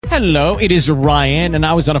Hello, it is Ryan, and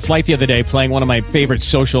I was on a flight the other day playing one of my favorite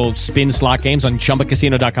social spin slot games on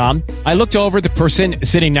ChumbaCasino.com. I looked over at the person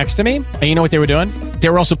sitting next to me, and you know what they were doing? They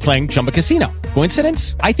were also playing Chumba Casino.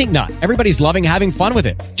 Coincidence? I think not. Everybody's loving having fun with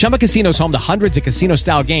it. Chumba Casino is home to hundreds of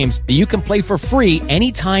casino-style games that you can play for free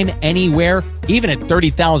anytime, anywhere, even at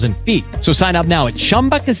 30,000 feet. So sign up now at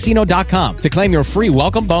ChumbaCasino.com to claim your free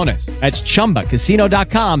welcome bonus. That's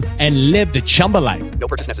ChumbaCasino.com and live the Chumba life. No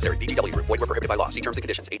purchase necessary. VGW. Void where prohibited by law. See terms and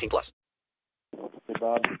conditions. 18+. Hey,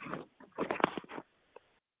 Bob.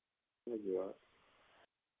 There you are.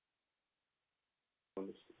 Want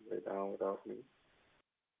to lay down without me?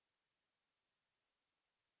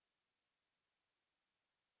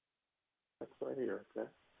 That's right here, okay?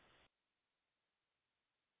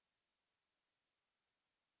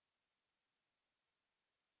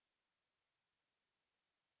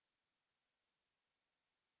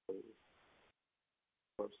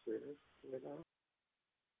 Upstairs, lay down.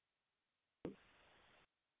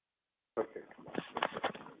 Okay.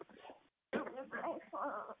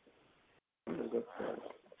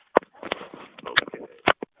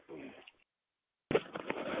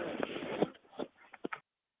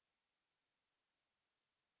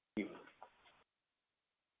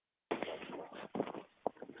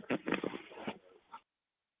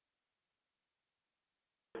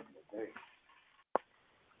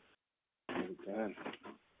 Okay.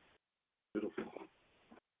 Beautiful.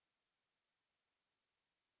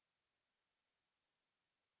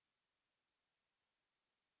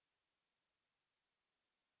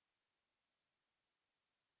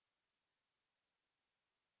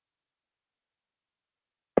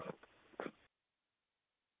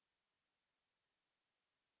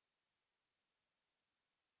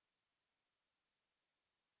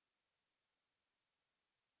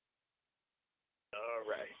 All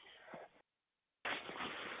right.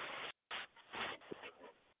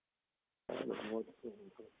 Of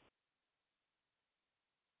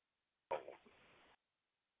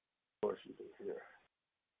course you do here.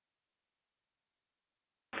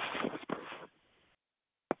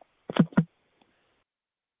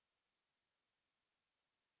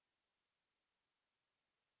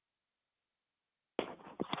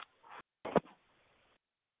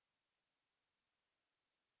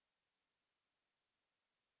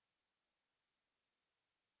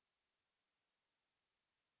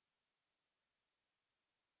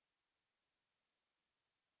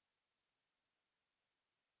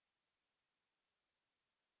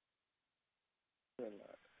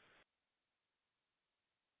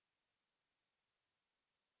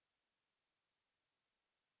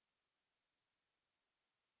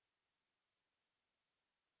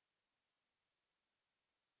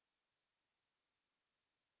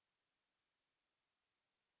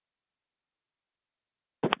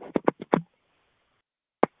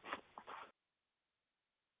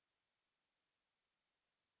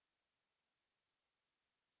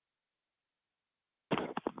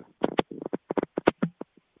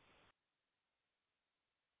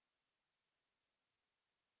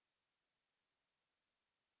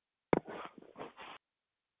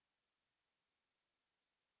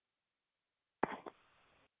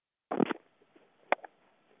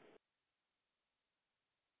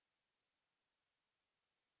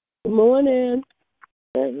 Good morning.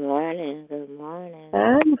 Good morning. Good morning.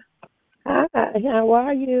 Hi. How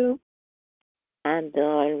are you? I'm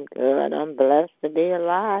doing good. I'm blessed to be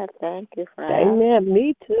alive. Thank you for asking. Amen.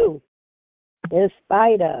 Me too. In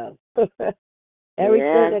spite of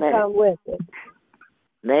everything that comes with it.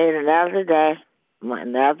 Made another day,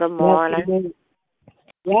 another morning.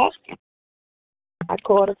 Yes. I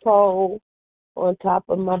caught a cold on top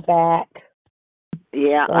of my back.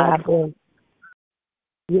 Yeah. So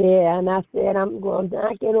and I said I'm going to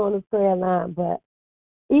not get on the prayer line, but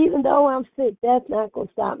even though I'm sick, that's not going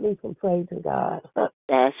to stop me from praising God.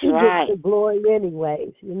 That's he right. He gets the glory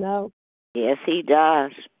anyways, you know? Yes, he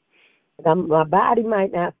does. My body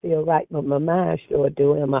might not feel right, but my mind sure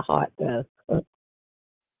do, and my heart does.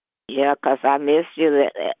 Yeah, 'cause I missed you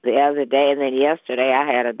the other day, and then yesterday I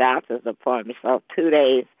had a doctor's appointment, so 2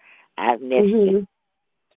 days I've missed you.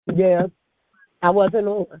 Yeah, I wasn't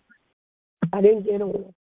on. I didn't get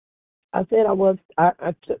on. I said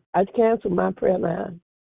I canceled my prayer line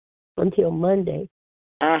until Monday.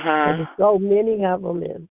 There's so many of them,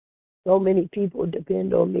 and so many people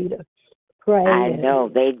depend on me to pray. I know,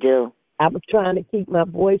 they do. I was trying to keep my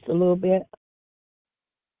voice a little bit.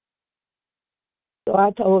 So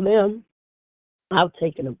I told them I was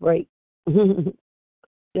taking a break. In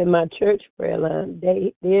my church prayer line,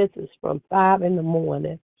 theirs is from 5 in the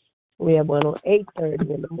morning. We have one on 8:30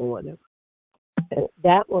 in the morning.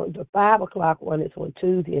 That one, the 5 o'clock one, is on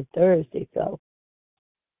Tuesday and Thursday. So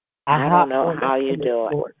I don't know how you do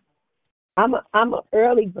it. I'm a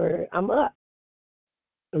early bird. I'm up.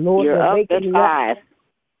 The Lord You're up at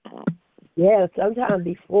 5. Yeah, sometimes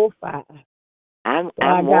before 5. I'm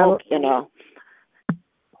woke, you know.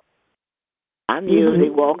 I'm usually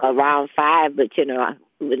woke around 5, but you know,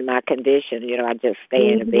 with my condition, you know, I just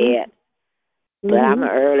stay in the bed. But I'm an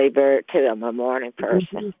early bird too. I'm a morning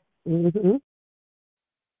person.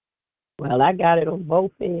 Well, I got it on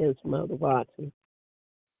both ends, Mother Watson.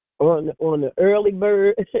 On the early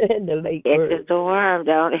bird and the late bird. It's the worm,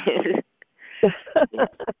 don't it?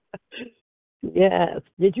 Yes.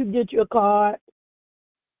 Did you get your card?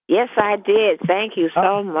 Yes, I did. Thank you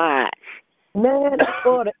so much. Man,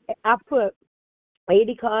 I put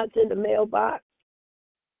 80 cards in the mailbox,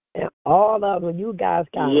 and all of them you guys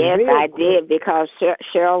got. Yes, I did, because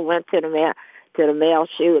Cheryl went to the mail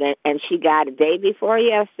chute, and she got a day before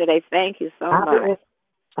yesterday. Thank you so much.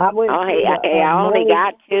 I only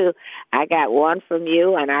got 2. I got one from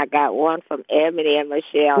you, and I got one from Ebony and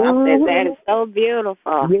Michelle. I said, that is so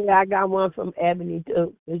beautiful. Yeah, I got one from Ebony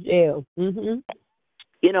too, Michelle.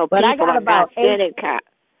 You know, but people I got about 8.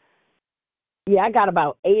 Yeah, I got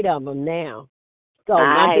about 8 of them now. So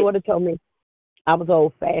my daughter told me I was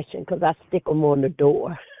old-fashioned because I stick them on the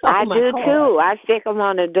door. I do too. I stick them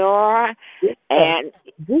on the door, and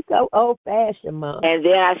you so old-fashioned, Mom. And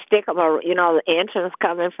then I stick them, you know, the entrance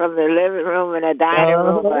coming from the living room and the dining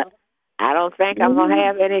room. But I don't think I'm gonna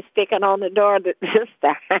have any sticking on the door this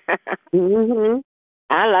time.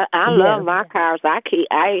 I love my cards. I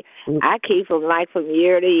keep them like from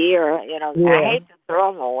year to year. You know, I hate to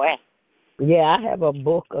throw them away. Yeah, I have a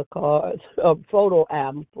book of cards, a photo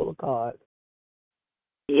album full of cards.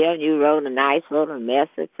 Yeah, you wrote a nice little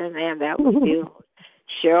message in there. That was beautiful.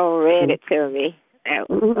 Cheryl read it to me. That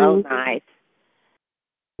was so nice.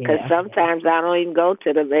 Because sometimes I don't even go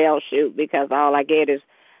to the mail chute because all I get is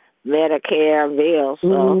Medicare bills.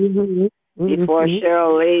 So before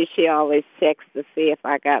Cheryl leaves, she always checks to see if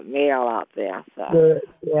I got mail out there. So. Good.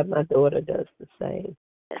 Yeah, my daughter does the same.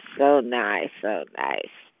 So nice, so nice.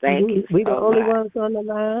 Thank you so We the only much. ones on the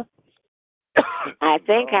line? I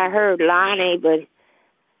think I heard Lonnie, but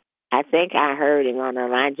I think I heard him on the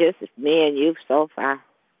line. Just me and you so far.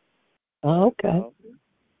 Oh, okay.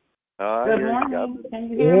 Good morning. Can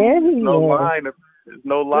you hear me? There's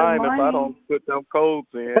no line if I don't put them codes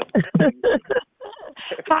in.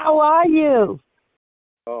 How are you?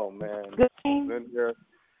 Oh man. Good. Been here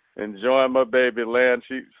enjoying my baby land.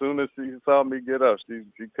 Soon as she saw me get up, she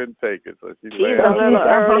couldn't take it, so she's a little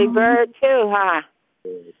early bird too, huh?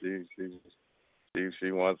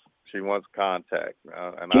 She wants contact,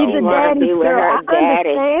 and she's a daddy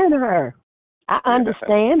girl. I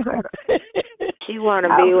understand her. She want to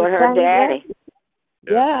be with her daddy.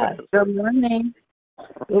 Yeah. Good morning.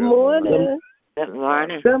 Good morning. Good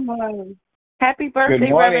morning. Good morning. Happy birthday, Good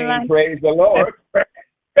morning. Reverend. Praise the Lord.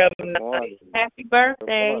 Happy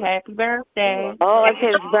birthday. Happy birthday. Oh, it's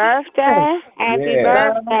his birthday? Happy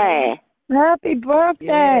birthday. Happy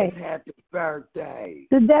birthday. Yes, happy birthday.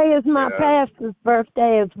 Today is my pastor's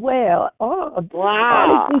birthday as well. Oh,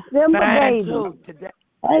 wow. December, baby. Today.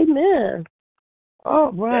 Amen.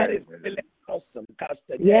 All right. That is really awesome.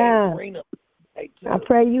 I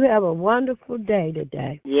pray you have a wonderful day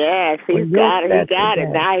today. Yes, he's got it. He got it.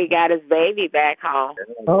 Now he got his baby back home.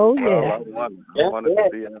 Oh, yeah. I wanted to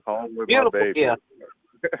be at home with my baby.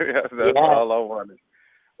 That's all I wanted.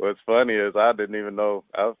 What's funny is I didn't even know.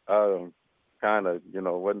 I kind of,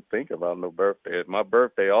 wasn't thinking about no birthday. My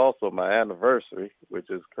birthday also my anniversary, which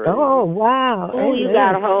is crazy. Oh, wow. Oh, you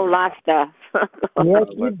got a whole lot of stuff. Yes,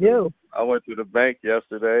 you do. I went to the bank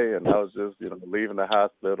yesterday, and I was just, leaving the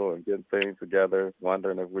hospital and getting things together,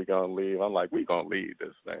 wondering if we're going to leave. I'm like, we're going to leave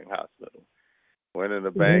this thing hospital. Went in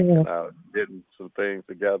the bank, and I was getting some things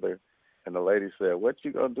together, and the lady said, what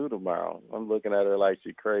you going to do tomorrow? I'm looking at her like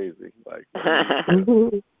she crazy. Like,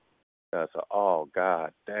 I said, oh,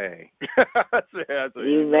 God, dang.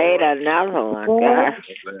 You made another one, God.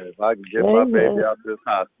 If I can get my baby out of this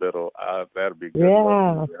hospital, that'll be good.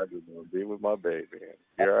 Yeah. I just want to be with my baby. And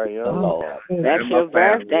here I am. Oh, that's your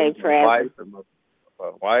birthday present.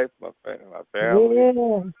 My wife, my family.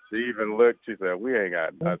 Yeah. She even looked, she said, we ain't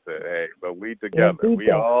got, I said, hey, but we together.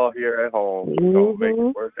 We all here at home. We're going to make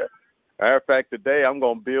it work out. Matter of fact, today I'm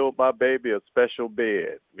going to build my baby a special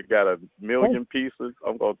bed. We got 1 million pieces.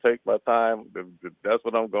 I'm going to take my time. That's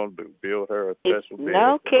what I'm going to do, build her a special bed.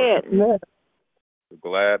 No kidding.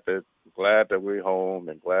 Glad that we're home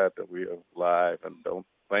and glad that we're alive. And don't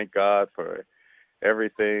thank God for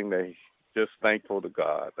everything that just thankful to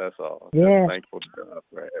God. That's all. Yeah. Just thankful to God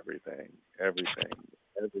for every That's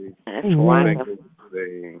single wonderful.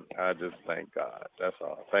 thing. I just thank God. That's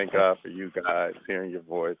all. Thank God for you guys hearing your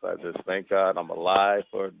voice. I just thank God I'm alive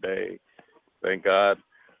for a day. Thank God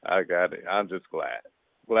I got it. I'm just glad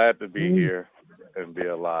to be here and be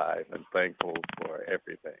alive, and thankful for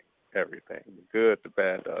everything. The good, the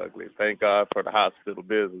bad, the ugly. Thank God for the hospital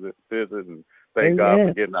visit, and thank God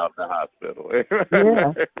for getting out the hospital.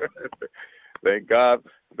 Yeah. Thank God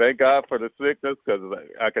for the sickness, because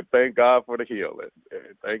I can thank God for the healing.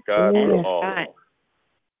 Thank God for all. Right.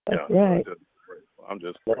 That's right. I'm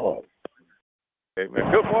just grateful.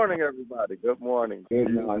 Amen. Good morning, everybody. Good morning.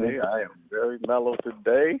 Good morning. I am very mellow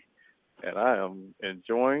today, and I am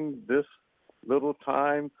enjoying this little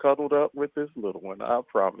time cuddled up with this little one. I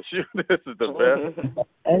promise you, this is the best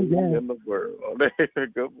Amen. in the world.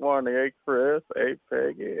 Good morning, hey Chris, hey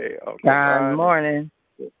Peggy, hey Uncle Good Ronnie. morning.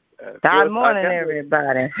 Chris, Good morning,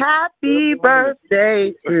 everybody. Happy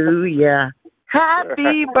birthday to ya.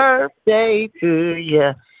 Happy birthday to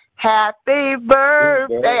ya. Happy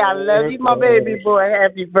birthday. I love you, my baby boy.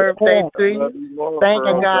 Happy birthday to you.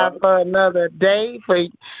 Thanking God for another day,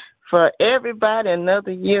 for everybody,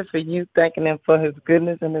 another year for you. Thanking Him for His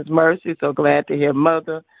goodness and His mercy. So glad to hear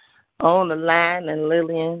Mother on the line, and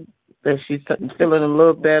Lillian, that she's feeling a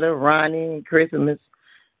little better. Ronnie and Chris and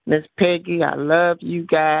Miss Peggy, I love you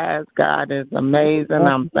guys. God is amazing.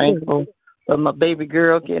 I'm thankful for my baby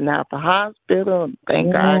girl getting out the hospital.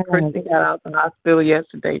 Thank God Christy got out the hospital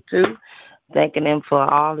yesterday, too. Thanking Him for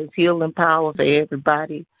all His healing power for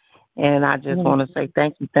everybody. And I just want to say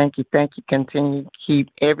thank you. Continue to keep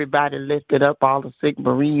everybody lifted up, all the sick,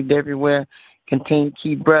 bereaved everywhere. Continue to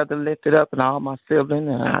keep brother lifted up, and all my siblings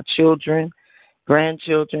and our children,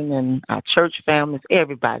 grandchildren, and our church families,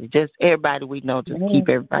 everybody, just everybody we know, just keep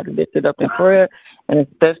everybody lifted up in prayer, and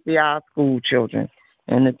especially our school children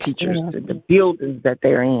and the teachers, the buildings that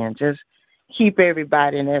they're in. Just keep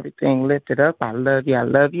everybody and everything lifted up. I love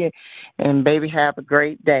you. And, baby, have a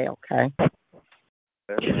great day, okay?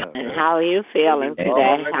 And how are you feeling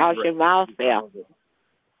today? How's your mouth feel?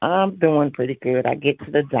 I'm doing pretty good. I get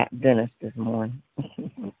to the dentist this morning.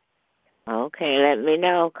 Okay, let me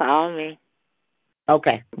know. Call me.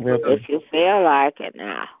 Okay. If you feel like it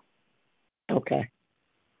now. Okay.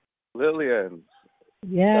 Lillian,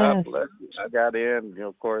 Yes. God bless you. I got in,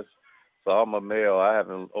 of course, saw my mail. I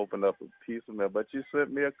haven't opened up a piece of mail, but you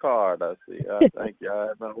sent me a card, I see. I thank you. I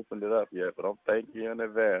haven't opened it up yet, but I'm thanking you in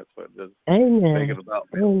advance for just thinking about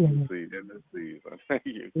me in this season. Thank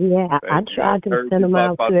you. Yeah, I tried to send them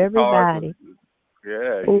out to everybody.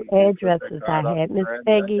 Who addresses I had. Miss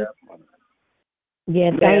Peggy.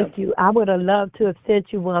 Yeah, thank you. I would have loved to have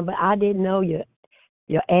sent you one, but I didn't know your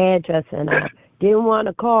address, and I didn't want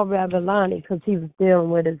to call Reverend Lonnie because he was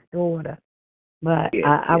dealing with his daughter. But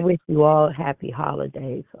I wish you all happy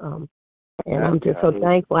holidays. And I'm just so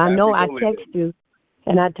thankful. I know I texted you,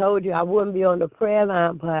 and I told you I wouldn't be on the prayer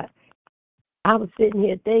line, but I was sitting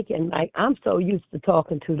here thinking, like, I'm so used to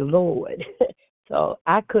talking to the Lord. So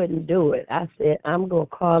I couldn't do it. I said, I'm going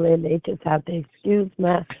to call in. They just have to excuse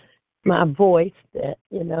my voice that,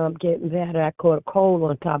 I'm getting better. I caught a cold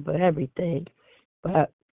on top of everything.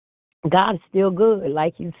 But God is still good,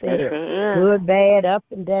 like you said. Good, bad, up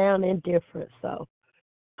and down, indifferent. So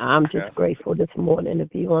I'm just grateful this morning to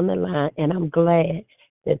be on the line, and I'm glad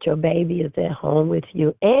that your baby is at home with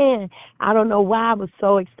you. And I don't know why I was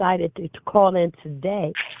so excited to call in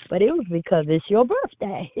today, but it was because it's your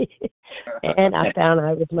birthday. And I found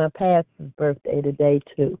out it was my pastor's birthday today,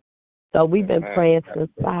 too. So we've been praying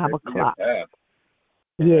since 5 o'clock.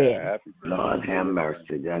 Yeah. Lord have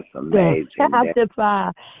mercy. That's amazing. After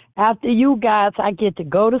 5. After you guys, I get to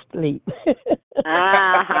go to sleep.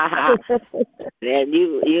 Then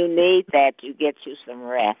you need that to get you some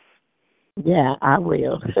rest. Yeah, I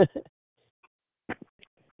will.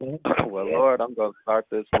 Well, Lord, I'm going to start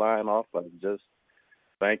this line off by just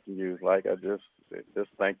thanking you. Like I just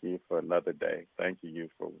thank you for another day. Thanking you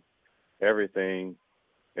for everything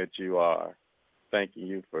that you are. Thanking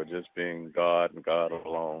you for just being God and God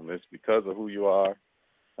alone. It's because of who you are.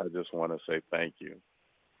 I just want to say thank you.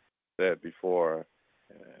 Said before,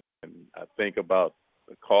 and I think about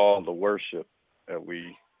the call to worship that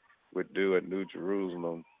we would do at New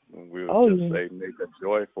Jerusalem. And we would say, make a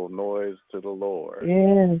joyful noise to the Lord,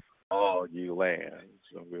 all ye lands.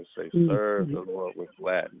 And we'll say, serve the Lord with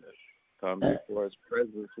gladness. Come before His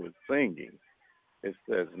presence with singing. It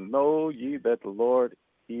says, know ye that the Lord,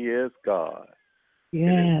 He is God. It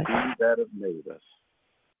is He that have made us.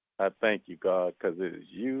 I thank you, God, because it is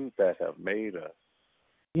you that have made us.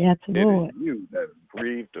 Yes, Lord. It is you that have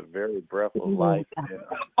breathed the very breath of life in us.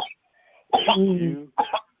 you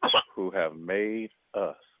who have made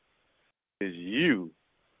us. It's you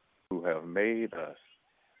who have made us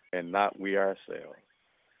and not we ourselves.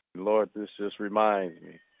 Lord, this just reminds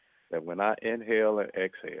me that when I inhale and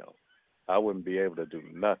exhale, I wouldn't be able to do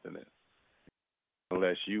nothing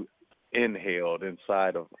unless you inhaled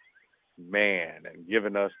inside of man and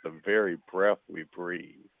given us the very breath we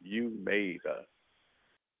breathe. You made us.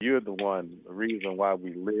 You're the reason why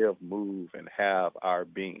we live, move, and have our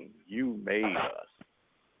being. You made us.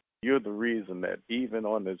 You're the reason that even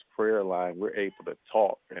on this prayer line, we're able to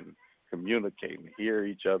talk and communicate and hear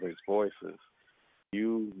each other's voices.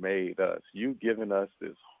 You made us. You've given us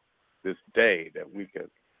this day that we could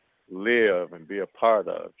live and be a part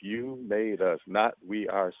of. You made us, not we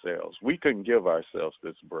ourselves. We couldn't give ourselves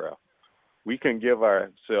this breath. We can give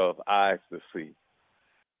ourselves eyes to see.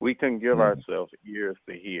 We can give ourselves ears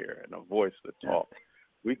to hear and a voice to talk.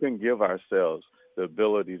 We can give ourselves the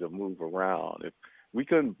ability to move around. If we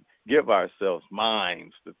couldn't give ourselves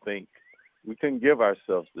minds to think, we can give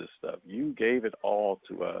ourselves this stuff. You gave it all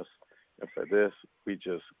to us. And for this, we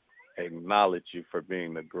just acknowledge you for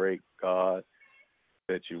being the great God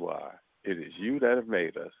that you are. It is you that have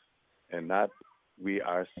made us and not we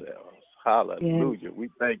ourselves. Hallelujah. Yes. We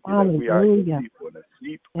thank you that we are your people, the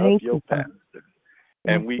sheep of your pasture.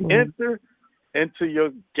 And we enter into your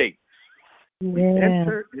gates. We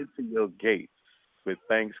enter into your gates with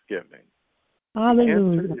thanksgiving. Hallelujah.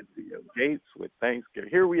 We enter into your gates with thanksgiving.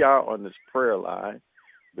 Here we are on this prayer line,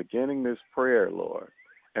 beginning this prayer, Lord.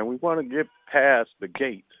 And we want to get past the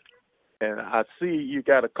gate. And I see you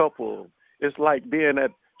got a couple. It's like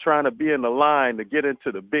trying to be in the line to get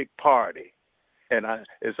into the big party. And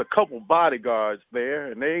it's a couple bodyguards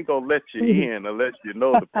there, and they ain't going to let you in unless you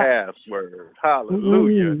know the password.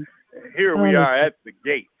 Hallelujah. Here we are at the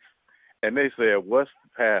gate. And they said, what's the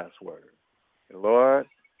password? And Lord,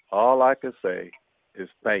 all I can say is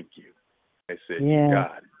thank you. They said, you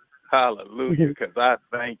got it. Hallelujah, because I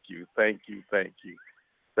thank you, thank you, thank you.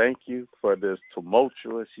 Thank you for this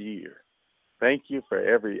tumultuous year. Thank you for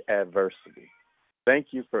every adversity. Thank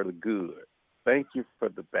you for the good. Thank you for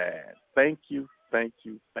the bad. Thank you, thank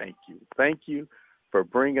you, thank you. Thank you for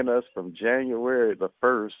bringing us from January the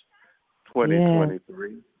 1st,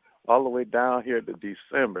 2023, all the way down here to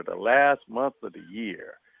December, the last month of the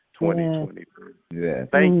year, 2023.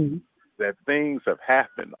 Thank you that things have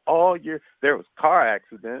happened all year. There was car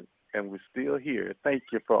accident, and we're still here. Thank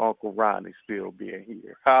you for Uncle Ronnie still being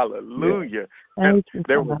here. Hallelujah. And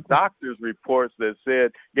there were doctor's reports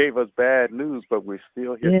that gave us bad news, but we're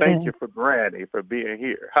still here. Thank you for Granny for being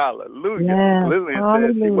here. Hallelujah.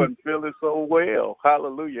 Lillian said she wasn't feeling so well.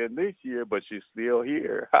 Hallelujah. In this year, but she's still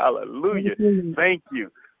here. Hallelujah. Thank you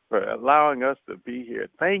for allowing us to be here.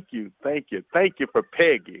 Thank you, thank you, thank you for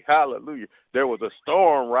Peggy. Hallelujah. There was a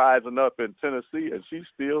storm rising up in Tennessee, and she's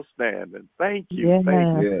still standing. Thank you,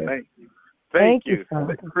 thank you, thank you. Thank you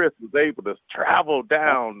that Chris was able to travel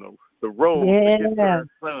down the road to get to her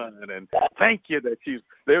son. And thank you that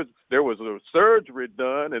there was a surgery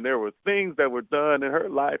done, and there were things that were done in her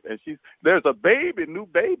life, and there's a new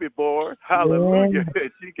baby boy. Hallelujah.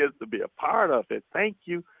 And she gets to be a part of it. Thank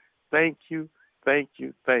you, thank you. Thank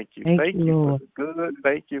you, thank you. Thank you for the good.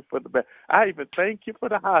 Thank you for the bad. I even thank you for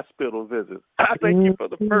the hospital visits. I thank you for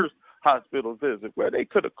the first hospital visit where they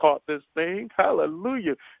could have caught this thing.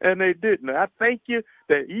 Hallelujah. And they didn't. I thank you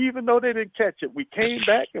that even though they didn't catch it, we came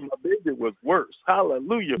back and my baby was worse.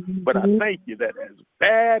 Hallelujah. But I thank you that as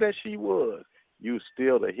bad as she was, you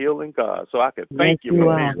still the healing God. So I can thank you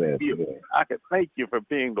for being the healer. I can thank you for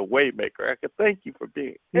being the way maker. I can thank you for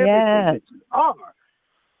being everything that you are.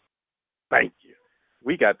 Thank you.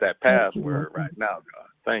 We got that password right now, God.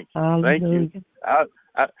 Thank you. Hallelujah. Thank you.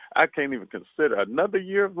 I can't even consider another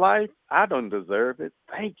year of life. I don't deserve it.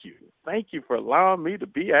 Thank you. Thank you for allowing me to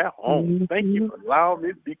be at home. Thank you for allowing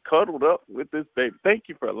me to be cuddled up with this baby. Thank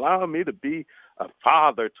you for allowing me to be a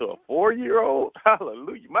father to a 4-year-old.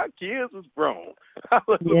 Hallelujah. My kids is grown.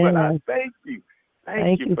 Hallelujah. But I thank you.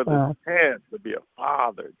 Thank you for the chance to be a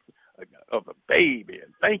father of a baby,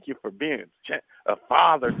 and thank you for being a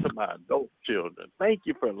father to my adult children. Thank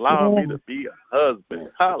you for allowing me to be a husband.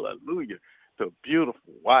 Hallelujah. To a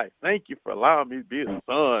beautiful wife. Thank you for allowing me to be a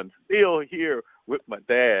son, still here with my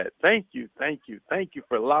dad. Thank you, thank you, thank you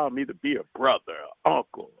for allowing me to be a brother,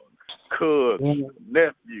 uncle, cousin,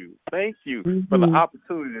 nephew. Thank you for the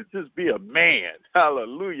opportunity to just be a man.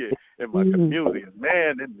 Hallelujah. In my community, a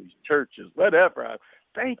man in these churches, whatever.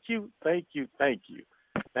 Thank you, thank you, thank you.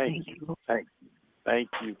 Thank you, thank you, thank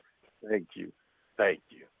you, thank you, thank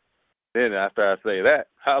you. Then after I say that,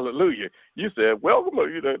 hallelujah, you said, welcome.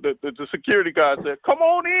 The security guard said, come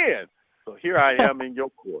on in. So here I am in your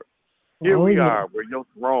court. Here we are where your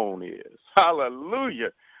throne is. Hallelujah.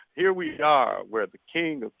 Here we are where the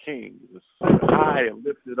King of Kings is high and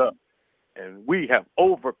lifted up, and we have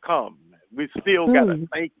overcome. We still got to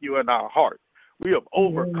thank you in our heart. We have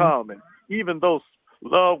overcome, and even those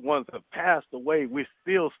loved ones have passed away, we're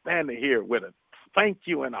still standing here with a thank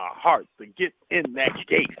you in our hearts to get in that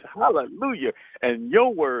gate. Hallelujah. And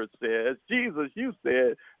your word says, Jesus, you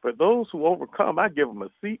said, for those who overcome, I give them a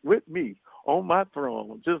seat with me on my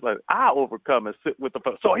throne, just like I overcome and sit with the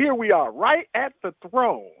Father. So here we are, right at the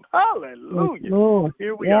throne. Hallelujah.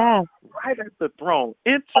 Here we are, right at the throne,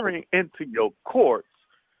 entering into your courts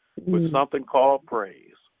with something called praise.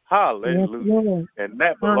 Hallelujah. And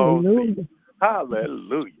that belongs to you.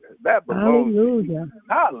 Hallelujah. That belongs to you.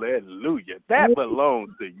 Hallelujah. That belongs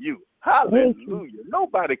to you. Hallelujah.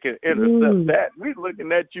 Nobody can intercept that. We're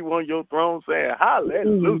looking at you on your throne saying,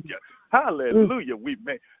 hallelujah. Hallelujah.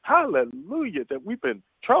 Hallelujah, that we've been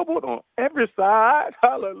troubled on every side.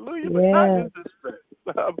 Hallelujah, but not in despair.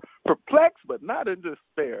 Perplexed, but not in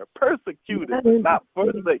despair. Persecuted, but not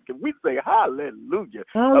forsaken. We say hallelujah.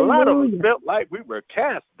 A lot of us felt like we were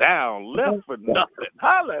cast down, left for nothing.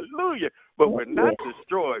 Hallelujah. But we're not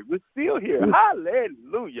destroyed. We're still here.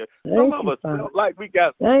 Hallelujah. Some of us felt like we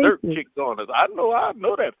got some dirt kicked on us. I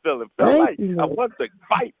know that feeling. Felt like I wanted to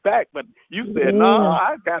fight back, but you said, no,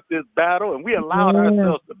 I got this battle, and we allowed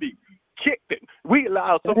ourselves to be kicked it. We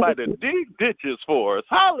allowed somebody to dig ditches for us.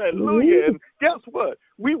 Hallelujah. And guess what?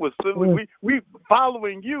 We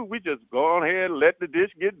following you. We just go on ahead and let the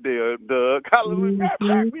ditch get dug. Hallelujah. Matter of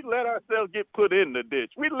fact, we let ourselves get put in the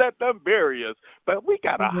ditch. We let them bury us. But we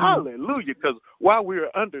got a hallelujah, because while we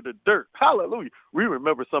were under the dirt, hallelujah, we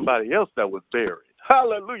remember somebody else that was buried.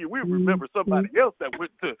 Hallelujah. We remember somebody else that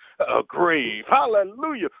went to a grave.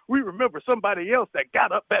 Hallelujah. We remember somebody else that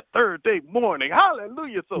got up that third day morning.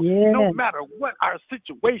 Hallelujah. So no matter what our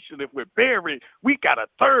situation, if we're buried, we got a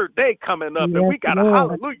third day coming up, and we got a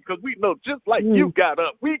hallelujah, because we know just like you got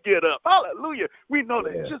up, we get up. Hallelujah. We know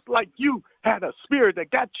that just like you had a spirit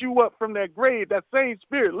that got you up from that grave, that same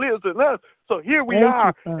spirit lives in us. So here we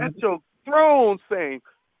are at your throne saying,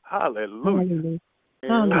 hallelujah.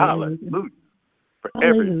 Hallelujah. For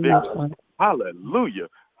every victory. Hallelujah.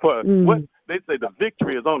 For what they say, the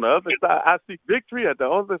victory is on the other side. I see victory at the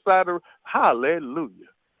other side of hallelujah.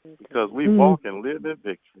 Because we walk and live in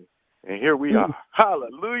victory. And here we are.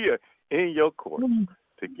 Hallelujah. In your court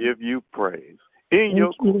to give you praise. In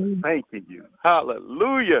your court, thanking you.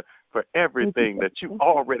 Hallelujah. For everything that you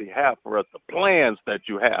already have for us, the plans that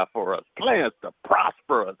you have for us, plans to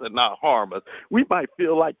prosper us and not harm us. We might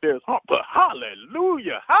feel like there's harm, but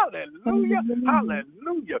hallelujah, hallelujah,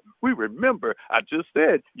 hallelujah. We remember, I just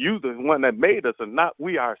said, you the one that made us and not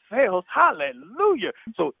we ourselves. Hallelujah.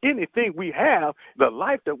 So anything we have, the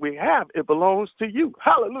life that we have, it belongs to you.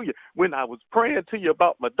 Hallelujah. When I was praying to you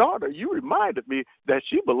about my daughter, you reminded me that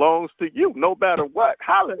she belongs to you no matter what.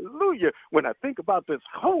 Hallelujah. When I think about this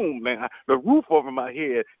home, man, the roof over my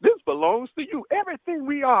head, this belongs to you. Everything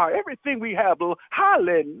we are, everything we have,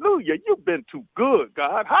 hallelujah. You've been too good,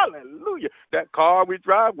 God. Hallelujah. That car we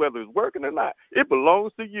drive, whether it's working or not, it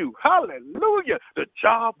belongs to you. Hallelujah. The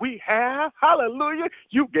job we have, hallelujah,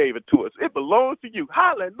 you gave it to us. It belongs to you.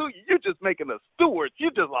 Hallelujah. You're just making us stewards.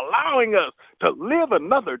 You're just allowing us to live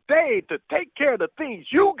another day, to take care of the things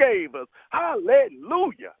you gave us.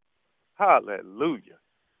 Hallelujah. Hallelujah.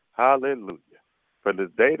 Hallelujah. For this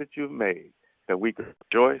day that you've made, that we can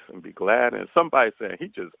rejoice and be glad. And somebody saying, he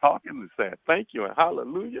just talking and saying thank you and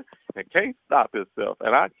hallelujah, and can't stop himself.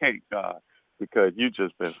 And I can't, God, because you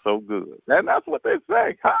just been so good. And that's what they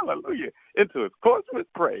say, hallelujah, into his courts with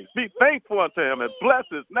praise. Be thankful unto him and bless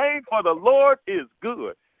his name, for the Lord is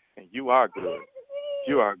good. And you are good.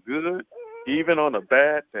 You are good even on a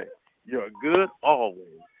bad day. You are good always.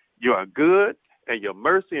 You are good, and your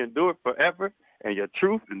mercy endureth forever, and your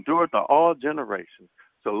truth endureth to all generations.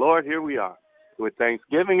 So, Lord, here we are with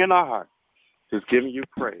thanksgiving in our heart, just giving you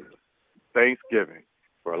praise. Thanksgiving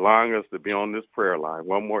for allowing us to be on this prayer line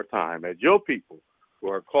one more time as your people who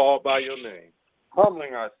are called by your name,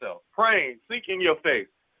 humbling ourselves, praying, seeking your face,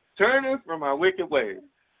 turning from our wicked ways,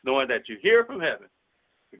 knowing that you hear from heaven,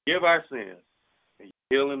 forgive our sins, and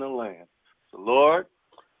you heal in the land. So, Lord,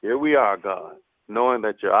 here we are, God, knowing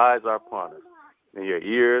that your eyes are upon us and your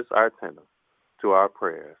ears are attentive to our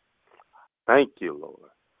prayers. Thank you, Lord.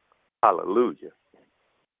 Hallelujah.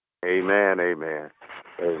 Amen, amen,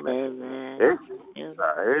 amen.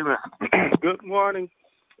 Amen. Good morning,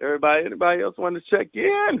 everybody. Anybody else want to check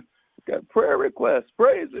in? Got prayer requests,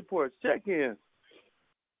 praise reports, check in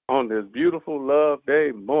on this beautiful love day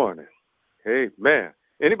morning. Amen.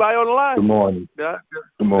 Anybody on the line? Good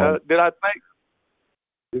morning. Did I thank?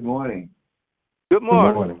 Good morning. Good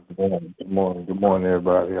morning. Good morning,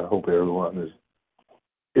 everybody. I hope everyone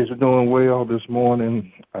is doing well this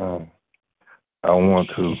morning. I want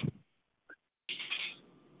to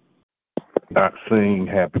not sing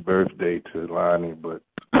happy birthday to Lonnie, but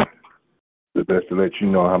that's to let you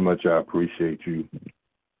know how much I appreciate you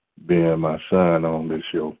being my son on this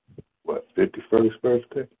show. What, 51st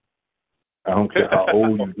birthday? I don't care how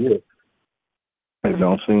old you get. It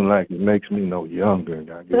don't seem like it makes me no younger.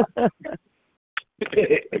 I get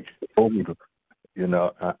older. You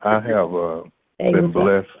know, I have been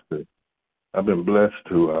blessed. I've been blessed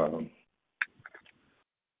to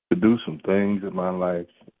do some things in my life.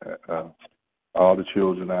 All the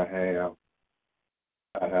children I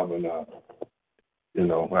haven't. You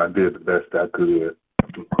know, I did the best I could,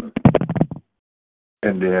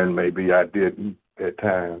 and then maybe I didn't at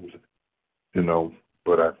times. You know,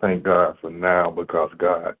 but I thank God for now, because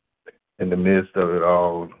God, in the midst of it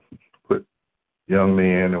all, put young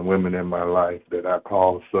men and women in my life that I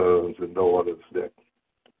call sons and daughters that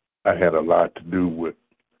I had a lot to do with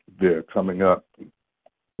their coming up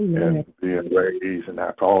and being raised. And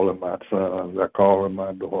I call them my sons, I call them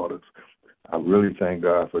my daughters. I really thank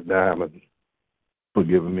God for Diamond for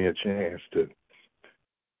giving me a chance to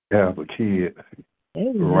have a kid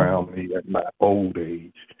around me at my old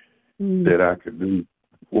age that I could do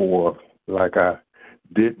for, like I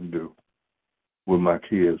didn't do with my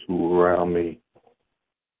kids who were around me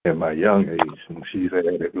at my young age. And she's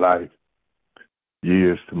added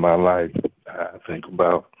years to my life. I think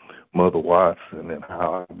about Mother Watson and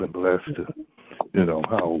how I've been blessed to, you know,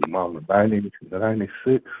 how old Mama,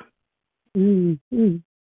 96?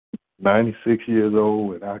 96 years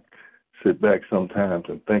old, and I sit back sometimes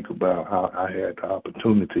and think about how I had the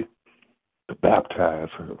opportunity to baptize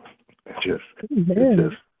her. It just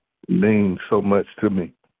means so much to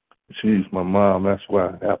me. She's my mom. That's why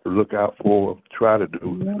I have to look out for her, try to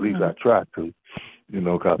do it. At least I try to, you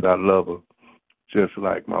know, because I love her just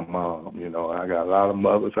like my mom. You know, I got a lot of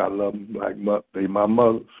mothers. I love them like they my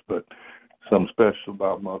mothers, but something special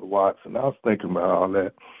about Mother Watson. I was thinking about all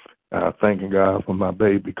that. Thanking God for my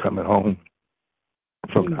baby coming home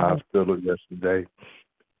from the hospital yesterday.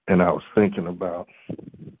 And I was thinking about,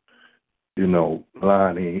 you know,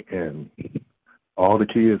 Lonnie and all the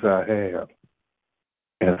kids I have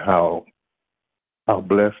and how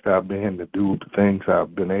blessed I've been to do the things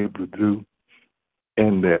I've been able to do,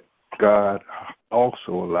 and that God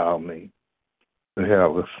also allowed me to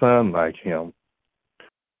have a son like him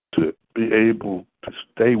to be able to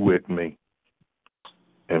stay with me,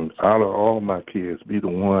 and out of all my kids, be the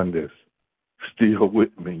one that's still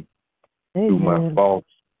with me through my faults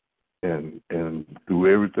and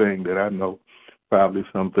through everything that I know, probably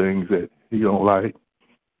some things that he don't like.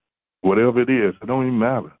 Whatever it is, it don't even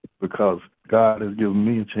matter, because God has given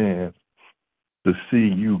me a chance to see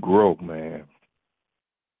you grow, man.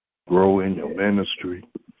 Grow in your ministry,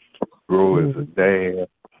 grow as a dad,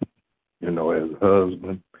 you know, as a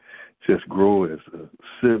husband, just grow as a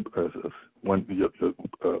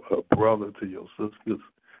brother to your sisters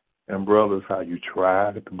and brothers, how you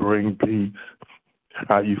try to bring peace,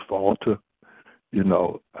 how you falter. You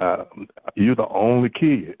know, you're the only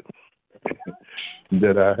kid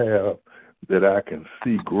that I have that I can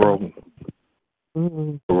see grow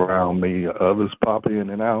around me. Others pop in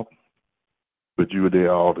and out, but you're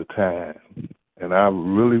there all the time. And I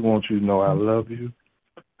really want you to know I love you.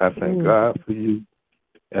 I thank God for you.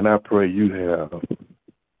 And I pray you have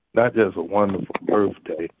not just a wonderful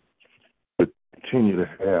birthday, but continue to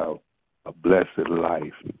have a blessed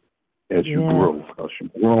life as you grow, because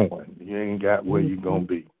you're growing. You ain't got where you're going to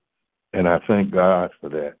be. And I thank God for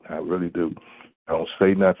that. I really do. I don't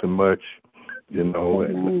say nothing much, you know,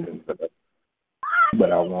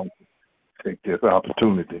 but I want to take this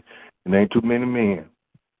opportunity. And ain't too many men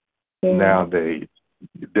nowadays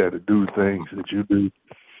that do things that you do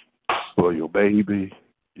for your baby,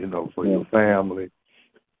 you know, for your family.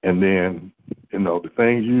 And then, you know, the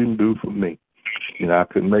things you can do for me. You know, I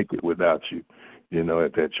couldn't make it without you, you know,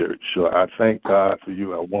 at that church. So I thank God for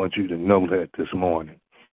you. I want you to know that this morning.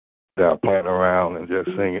 That I'm playing around and just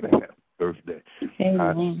singing happy birthday.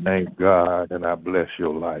 I thank God and I bless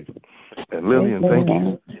your life. And Lillian, thank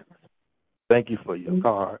you. Thank you for your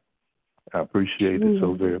card. I appreciate it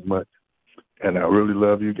so very much. And I really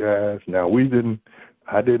love you guys. Now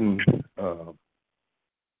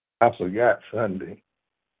I forgot Sunday.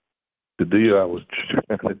 The deal, I was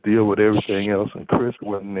trying to deal with everything else, and Chris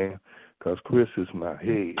wasn't there, because Chris is my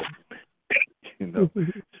head. You know,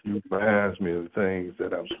 she reminds me of the things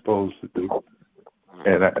that I'm supposed to do.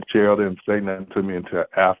 And Cheryl didn't say nothing to me until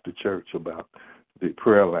after church about the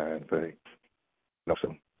prayer line thing.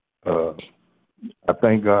 blessing. I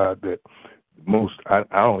thank God that I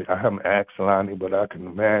haven't asked Lonnie, but I can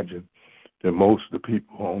imagine that most of the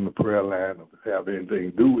people on the prayer line have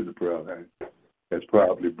anything to do with the prayer line has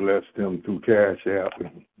probably blessed them through Cash App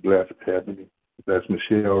and blessed Ebony. That's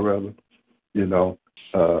Michelle, rather, you know.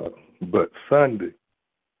 But Sunday,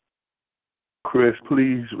 Chris,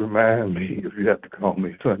 please remind me, if you have to call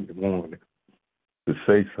me Sunday morning, to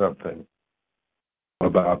say something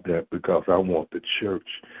about that, because I want the church,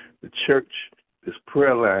 this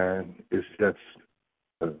prayer line is just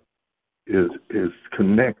is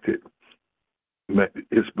connected.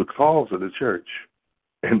 It's because of the church,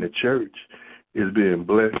 and the church is being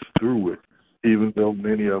blessed through it, even though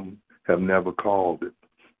many of them have never called it,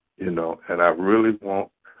 you know. And I really want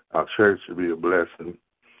our church to be a blessing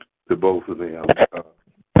to both of them.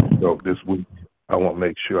 So this week, I want to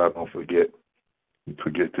make sure I don't forget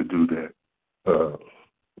to do that.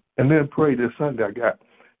 And then pray this Sunday. I got,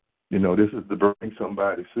 you know, this is the Bring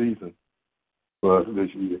Somebody season for us this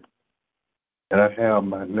year. And I have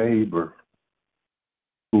my neighbor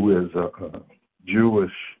who is a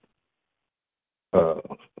Jewish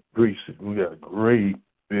priest. We got a great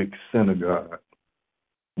big synagogue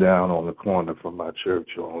down on the corner from my church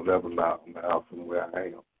on 11 miles from where I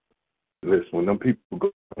am. Listen, when them people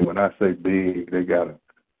go, when I say big, they got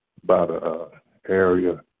about a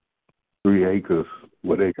area, 3 acres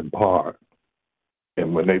where they can park.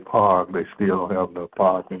 And when they park, they still don't have enough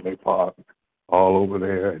parking. They park all over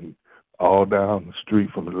there and all down the street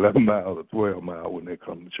from 11 mile to 12 mile when they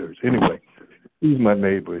come to church. Anyway, he's my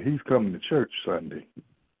neighbor. He's coming to church Sunday.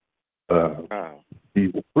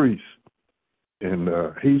 He's a priest. And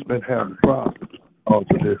he's been having problems because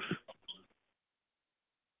of this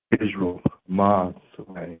Israel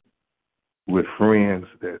Muslim with friends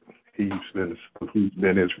that he's been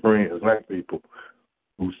his friends, black people,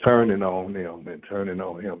 who's turning on them and turning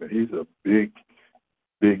on him. And he's a big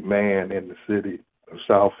man in the city of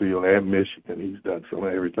Southfield and Michigan. He's done some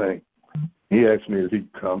of everything. He asked me if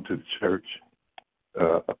he'd come to the church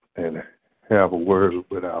and have a word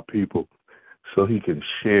with our people so he can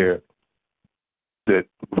share that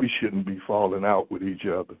we shouldn't be falling out with each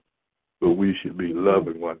other, but we should be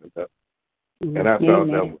loving one another. And I thought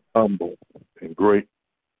that was humble and great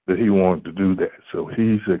that he wanted to do that. So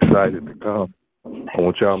he's excited to come. I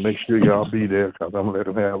want y'all to make sure y'all be there because I'm going to let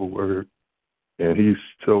him have a word. And he's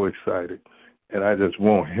so excited. And I just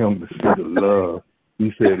want him to see the love.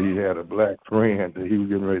 He said he had a black friend that he was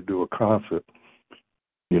getting ready to do a concert,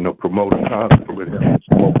 you know, promote a concert with him and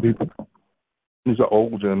small people. He's an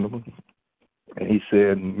old gentleman. And he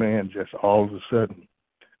said, man, just all of a sudden,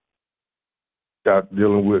 got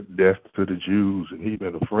dealing with death to the Jews, and he'd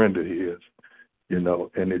been a friend of his, you know,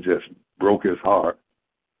 and it just broke his heart.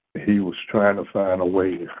 He was trying to find a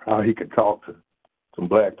way how he could talk to some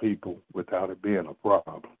black people without it being a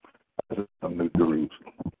problem. I just come to Jerusalem.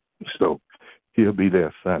 So he'll be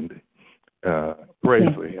there Sunday. Pray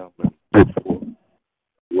for him and pray for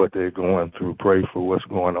what they're going through. Pray for what's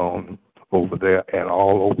going on over there and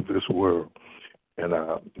all over this world. And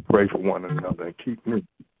pray for one another and keep me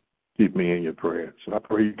in your prayers. So I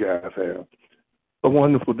pray you guys have a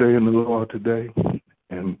wonderful day in the Lord today,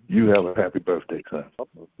 and you have a happy birthday, son.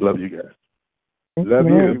 Love you guys. Love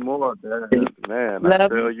you more, Dad. Man, I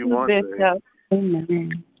tell you one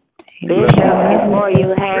thing. Bishop, before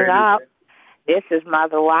you hang up, this is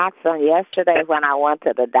Mother Watson. Yesterday when I went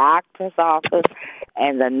to the doctor's office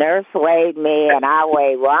and the nurse weighed me and I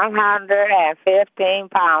weighed 115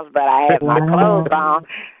 pounds, but I had my clothes on,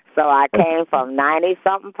 so I came from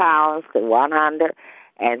 90-something pounds to 100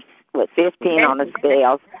 and with 15 on the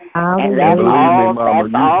scales. And that's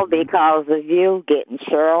all because of you getting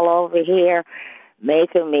Cheryl over here,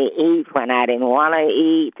 making me eat when I didn't want to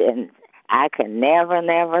eat, and I can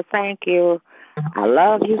never thank you. I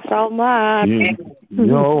love you so much. You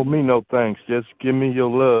don't owe me no thanks. Just give me your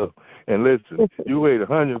love. And listen, you weighed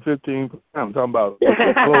 115 pounds. I'm talking about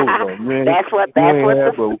clothes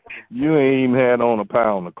on. You ain't even had on a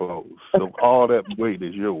pound of clothes. So all that weight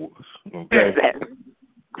is yours. Okay.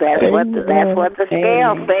 That's what the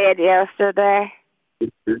scale said yesterday.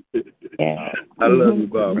 I love you,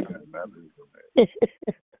 Bob.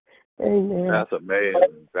 Amen. That's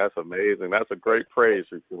amazing. That's amazing. That's a great praise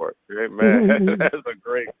report. Amen. That's a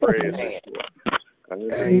great praise report.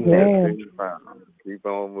 Amen. Keep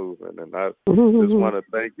on moving. And I just want to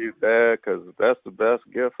thank you, Dad, because that's the best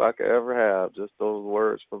gift I could ever have, just those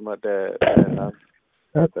words from my dad. And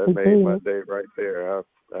that made my day right there. I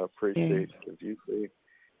appreciate it. If you see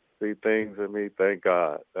things in me, thank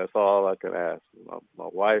God. That's all I can ask. My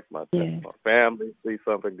wife, my family see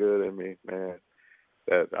something good in me, man.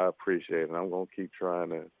 that I appreciate, and I'm going to keep trying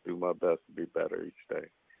to do my best to be better each day.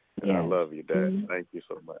 And I love you, Dad. Mm-hmm. Thank you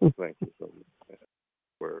so much. Thank you so much.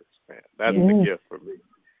 Words, man. That's the gift for me.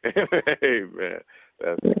 Amen.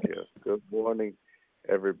 That's the gift. Good morning,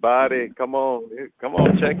 everybody. Come on,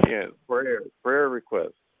 check in. Prayer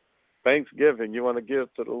requests. Thanksgiving. You want to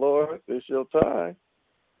give to the Lord? It's your time.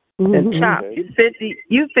 And Chop,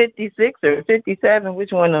 you 56 or 57?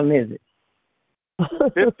 Which one of them is it?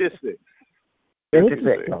 56.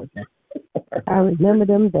 56. Okay. I remember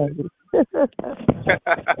them days.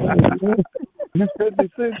 You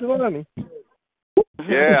 56, honey.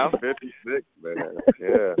 Yeah, I'm 56, man.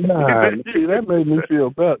 Yeah. Nah, see, that made me feel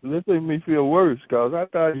better. That made me feel worse, because I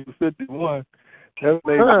thought you were 51. That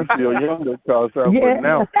made me feel younger, because I was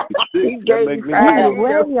now 56. That made me feel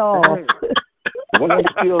way off. What are you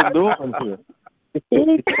still doing here? He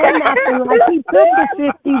came acting like he took the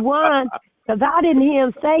 51, because I didn't hear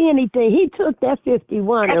him say anything. He took that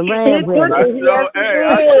 51 and ran with it. I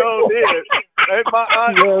sure did. Hey, my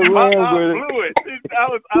aunt blew it. I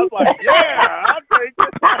was like, yeah, I'll take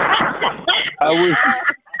it.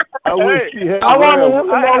 I wish she had. I wanted him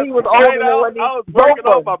to know he was older than what he I was working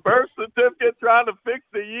on my birth certificate, trying to fix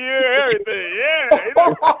the year, everything.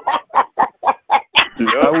 Yeah.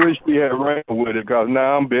 I wish she had ran with it, because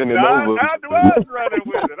now I'm bending over. I was running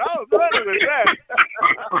with it. I was running with that.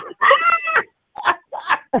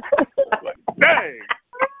 Like, dang.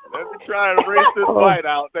 Let me try and erase this white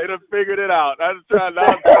out. They done figured it out. I was trying to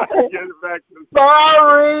get it back to the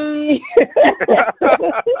Sorry.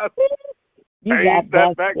 Change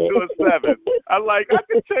that back to a 7. I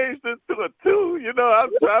could change this to a 2. You know, I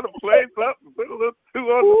was trying to play something, put a little 2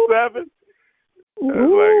 on the 7.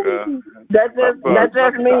 That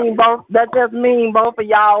just means both of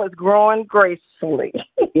y'all is growing gracefully.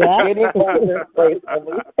 Yeah.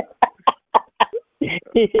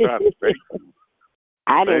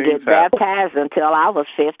 I didn't get baptized until I was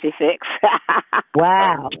 56.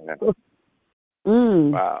 Wow.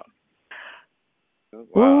 Wow.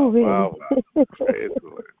 Wow. Praise the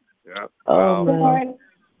Lord. Yeah. Oh, Good morning.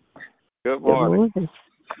 Good morning.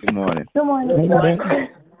 Good morning. Good morning.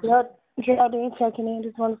 Geraldine checking in.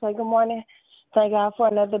 Just want to say good morning. Thank God for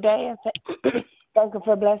another day. And thank you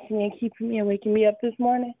for blessing me and keeping me and waking me up this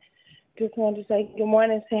morning. Just wanted to say good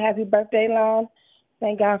morning. Say happy birthday, Lon.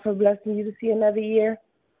 Thank God for blessing you to see another year.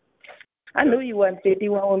 I knew you wasn't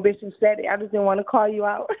 51 when Bishop said it. I just didn't want to call you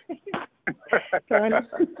out.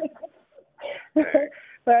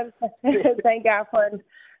 But thank God for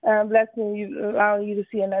blessing you, allowing you to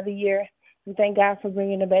see another year. And thank God for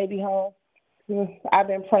bringing the baby home. I've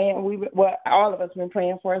been praying. All of us have been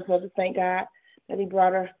praying for her. So just thank God that He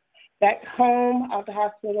brought her back home out the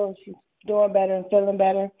hospital, and she's doing better and feeling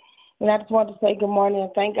better. And I just want to say good morning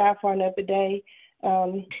and thank God for another day.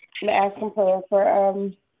 I'm asking prayer for.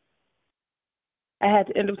 I had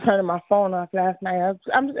to end up turning my phone off last night.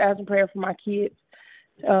 I'm just asking prayer for my kids.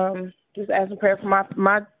 Just asking prayer for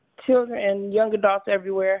my children and young adults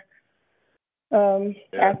everywhere.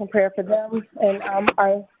 Asking prayer for them and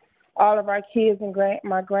all of our kids and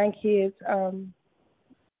my grandkids.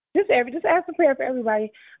 Just asking prayer for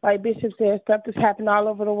everybody. Like Bishop said, stuff that's happened all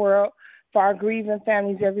over the world, for our grieving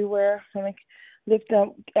families everywhere. And lift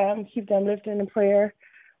them, keep them lifted in prayer.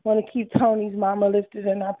 Want to keep Tony's mama lifted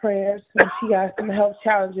in our prayers. And she got some health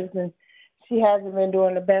challenges and she hasn't been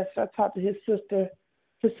doing the best. I talked to his sister.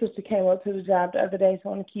 His sister came up to the job the other day, so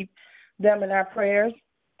I want to keep them in our prayers.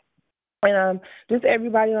 And just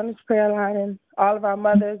everybody on this prayer line and all of our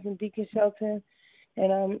mothers and Deacon Shelton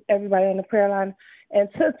and everybody on the prayer line. And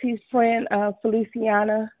Tootsie's friend,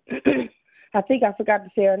 Feliciana, I think I forgot to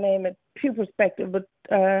say her name at Pew Perspective, but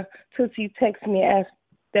Tootsie texted me and asked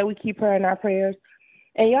that we keep her in our prayers.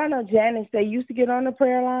 And y'all know Janice, they used to get on the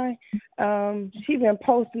prayer line. She's been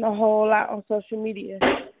posting a whole lot on social media.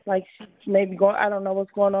 Like she maybe going, I don't know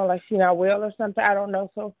what's going on, like she not well or something. I don't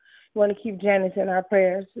know. So we want to keep Janice in our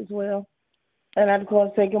prayers as well. And I just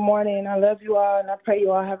want to say good morning, and I love you all, and I pray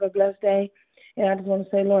you all have a blessed day. And I just want to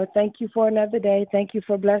say, Lord, thank you for another day. Thank you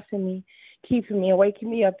for blessing me, keeping me, and waking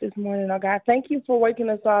me up this morning, oh God. Thank you for waking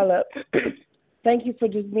us all up. Thank you for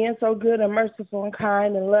just being so good and merciful and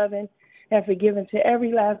kind and loving and forgiving to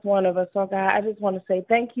every last one of us, oh God. I just want to say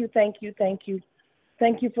thank you, thank you, thank you.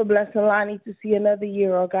 Thank you for blessing Lonnie to see another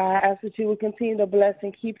year, oh God. I ask that you would continue to bless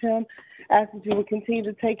and keep him. I ask that you would continue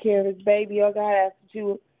to take care of his baby, oh God. I ask that you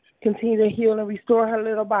would continue to heal and restore her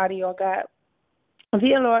little body, oh God.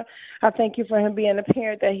 Dear Lord, I thank you for him being the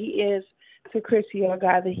parent that he is to Chrissy, oh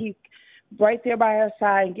God, that he's right there by her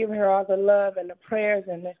side and giving her all the love and the prayers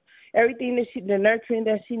and everything that the nurturing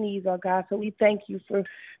that she needs, oh God. So we thank you for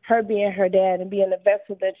her being her dad and being the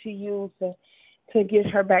vessel that you use to get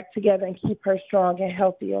her back together and keep her strong and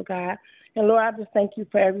healthy, oh God. And Lord, I just thank you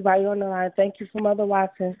for everybody on the line. Thank you for Mother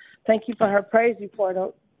Watson. Thank you for her praise report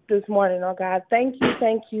this morning, oh God. Thank you,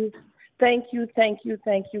 thank you. Thank you, thank you,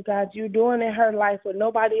 thank you, God. You're doing in her life what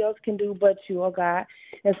nobody else can do but you, oh God.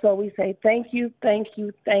 And so we say thank you, thank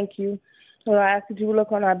you, thank you. Lord, I ask that you will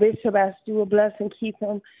look on our bishop, I ask that you will bless and keep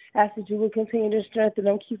him, I ask that you will continue to strengthen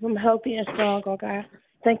him, keep him healthy and strong, oh God.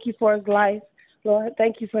 Thank you for his life, Lord.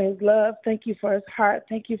 Thank you for his love. Thank you for his heart.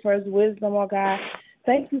 Thank you for his wisdom, oh God.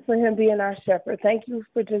 Thank you for him being our shepherd. Thank you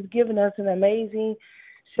for just giving us an amazing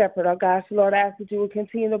shepherd, oh God. So, Lord, I ask that you will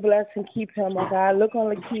continue to bless and keep him, oh God. Look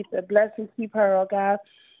on Lakeitha, bless and keep her, oh God.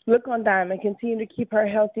 Look on Diamond, continue to keep her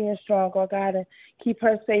healthy and strong, oh God, and keep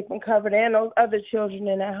her safe and covered, and those other children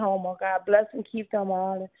in that home, oh God. Bless and keep them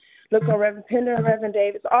all. And look on Reverend Pender and Reverend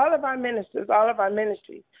Davis, all of our ministers, all of our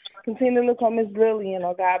ministries. Continue to look on Miss Lillian,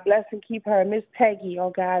 oh God. Bless and keep her. Miss Peggy,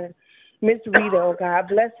 oh God, and Miss Rita, oh God.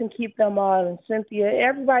 Bless and keep them all. And Cynthia,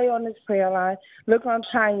 everybody on this prayer line. Look on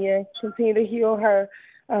Tanya. Continue to heal her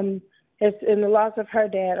it's in the loss of her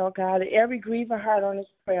dad, oh God. Every grieving heart on this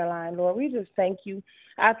prayer line, Lord, we just thank you.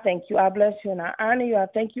 I thank you. I bless you and I honor you. I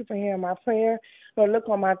thank you for hearing my prayer. Lord, look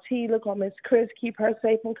on my T. Look on Miss Chris. Keep her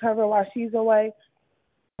safe and covered while she's away.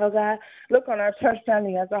 Oh, God, look on our church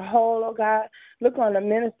family as a whole, oh, God. Look on the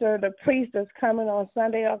minister, the priest that's coming on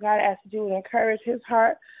Sunday, oh, God. I ask that you would encourage his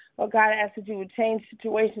heart. Oh, God, I ask that you would change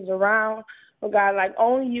situations around, oh, God, like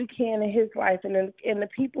only you can in his life and in the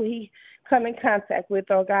people he come in contact with,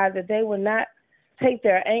 oh, God, that they would not take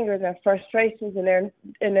their angers and frustrations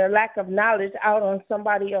and their lack of knowledge out on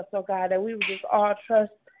somebody else, oh, God, that we would just all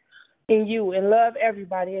trust in you and love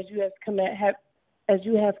everybody as you have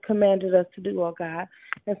commanded us to do, oh God.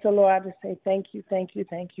 And so, Lord, I just say thank you,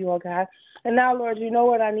 oh God. And now, Lord, you know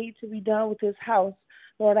what I need to be done with this house.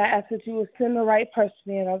 Lord, I ask that you would send the right person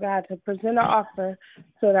in, oh God, to present an offer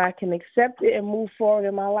so that I can accept it and move forward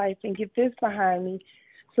in my life and get this behind me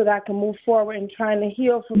so that I can move forward in trying to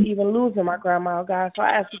heal from even losing my grandma, oh God. So I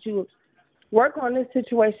ask that you would work on this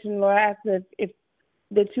situation, Lord. I ask that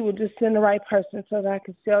you would just send the right person so that I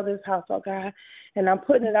can sell this house, oh God. And I'm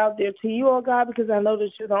putting it out there to you, oh God, because I know that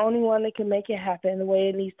you're the only one that can make it happen the way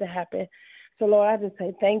it needs to happen. So, Lord, I just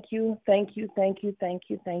say thank you. These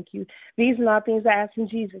are all things I ask in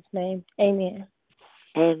Jesus' name. Amen.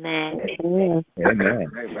 Amen. Amen. Amen.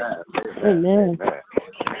 Amen.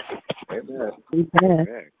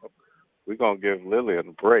 Amen. We're gonna give Lillian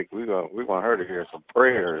a break. We want her to hear some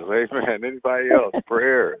prayers. Amen. Anybody else?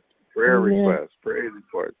 Prayer requests, praise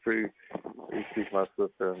reports. Please keep my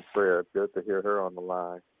sister in prayer. Good to hear her on the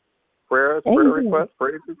line. Prayer requests,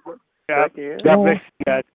 praise reports. God bless you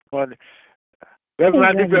guys.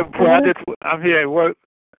 I'm here at work.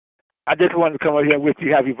 I just wanted to come over here with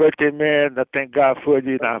you. Happy birthday, man. I thank God for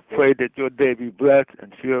you, and I pray that your day be blessed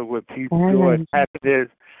and filled with peace, joy, and happiness.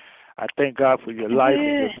 I thank God for your life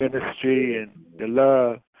and your ministry and your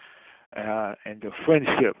love and your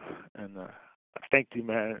friendship. And I thank you,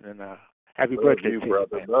 man. And happy birthday you, to brother.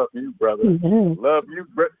 you, man. Love you, brother. Mm-hmm. Love you,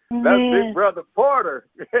 That's Big Brother Porter.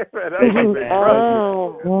 That's Big brother.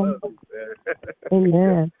 Oh.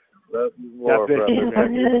 Amen. Love you more, brother.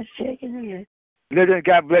 Listen,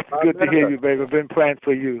 God bless you. Good to hear you, baby. I've been praying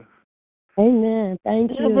for you. Amen.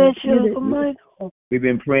 Thank you. We've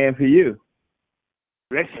been praying for you.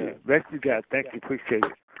 Bless you. Bless you, God. Thank you. Appreciate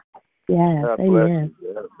it. Yes, God amen. bless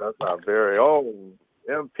you. Yes, that's our very own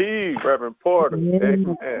MP, Reverend Porter.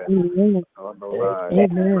 Amen. On the line.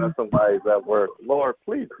 Bless somebody's at work. Lord,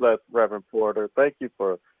 please bless Reverend Porter. Thank you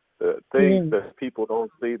for the things that people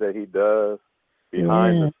don't see that he does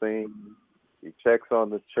behind the scenes. He checks on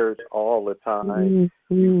the church all the time.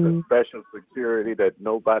 He's a special security that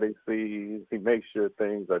nobody sees. He makes sure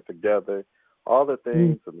things are together. All the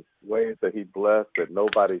things and ways that he blessed that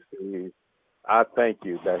nobody sees. I thank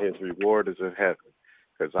you that his reward is in heaven.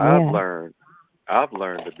 Because I've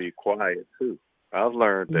learned to be quiet too. I've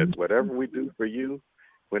learned that whatever we do for you,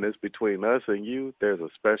 when it's between us and you, there's a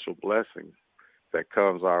special blessing that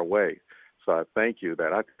comes our way. So I thank you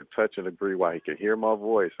that I can touch and agree while he can hear my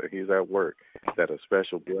voice and he's at work, that a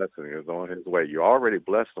special blessing is on his way. You already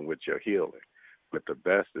blessed him with your healing, but the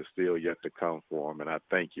best is still yet to come for him. And I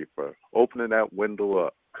thank you for opening that window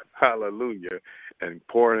up, hallelujah, and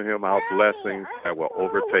pouring him out blessings that will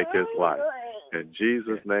overtake his life. In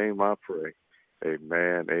Jesus' name I pray.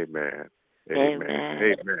 Amen, amen, amen,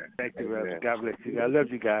 amen. Thank you, brother. God bless you. I love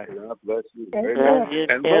you guys. God bless you. Love you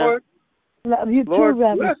and too. Lord, Love you Lord, too,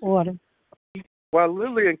 Reverend Porter. While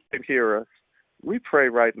Lillian can hear us, we pray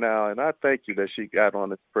right now, and I thank you that she got on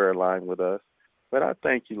this prayer line with us. But I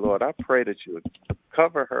thank you, Lord. I pray that you would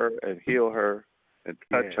cover her and heal her and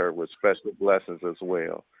touch her with special blessings as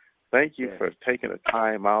well. Thank you for taking the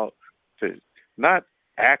time out to not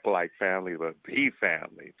act like family, but be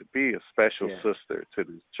family, to be a special sister to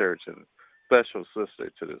this church and a special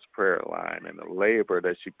sister to this prayer line, and the labor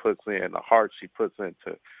that she puts in, the heart she puts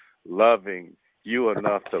into loving you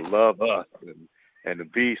enough to love us, and to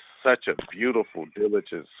be such a beautiful,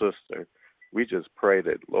 diligent sister. We just pray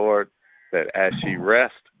that, Lord, that as she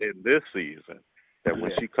rests in this season, that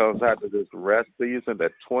when she comes out of this rest season,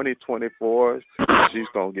 that 2024, she's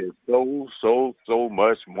going to get so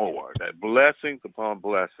much more. That blessings upon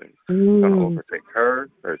blessings going to overtake her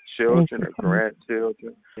children, her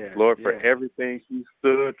grandchildren. Lord, for everything she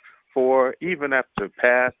stood for, even after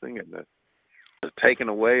passing and the taking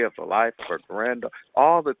away of the life of her granddaughter,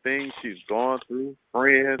 all the things she's gone through,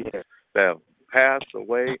 friends that have passed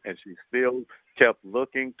away, and she still kept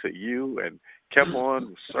looking to you and kept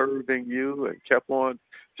on serving you and kept on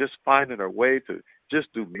just finding her way to just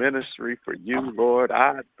do ministry for you, Lord.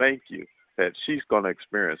 I thank you that she's going to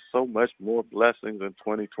experience so much more blessings in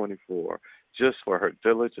 2024 just for her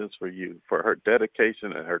diligence for you, for her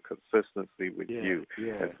dedication and her consistency with you.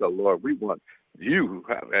 And so, Lord, we want you,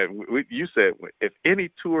 and you said if any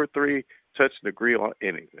two or three touch and agree on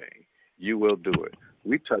anything, you will do it.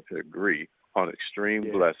 We touch and agree on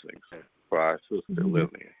extreme blessings for our sister Lillian.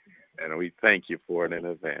 And we thank you for it in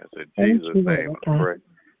advance. In Jesus' name I pray.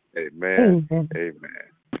 Amen. Amen.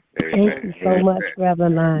 Thank you so much,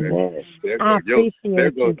 Reverend Lionel. I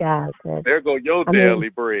appreciate you guys. There go your daily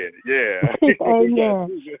bread. Yeah.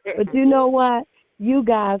 Amen. But you know what? You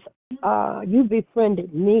guys, you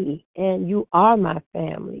befriended me, and you are my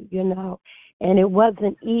family, you know. And it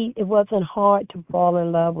wasn't hard to fall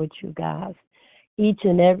in love with you guys. Each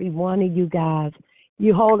and every one of you guys,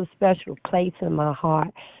 you hold a special place in my heart.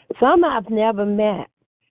 Some I've never met,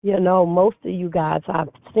 you know. Most of you guys I've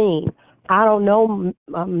seen. I don't know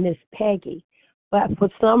Miss Peggy, but for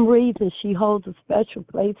some reason she holds a special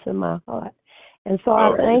place in my heart. And so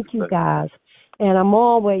I thank you guys. And I'm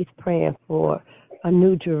always praying for a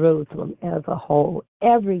New Jerusalem as a whole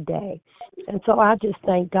every day. And so I just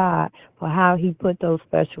thank God for how he put those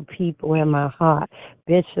special people in my heart.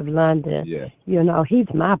 Bishop London, you know, he's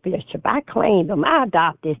my bishop. I claimed him. I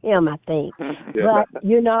adopted him, I think. But,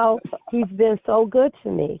 you know, he's been so good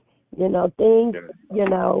to me. You know, things, you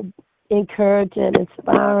know, encouraging,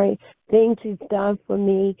 inspiring, things he's done for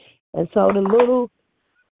me. And so the little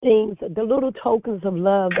things, the little tokens of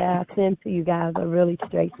love that I send to you guys are really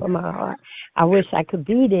straight from my heart. I wish I could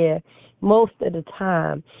be there most of the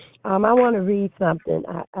time. I want to read something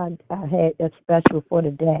I had that's special for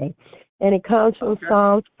today. And it comes from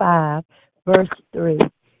Psalms 5, verse 3.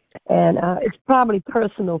 And it's probably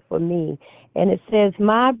personal for me. And it says,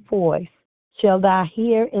 "My voice shall thou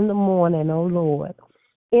hear in the morning, O Lord.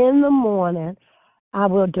 In the morning I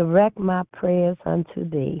will direct my prayers unto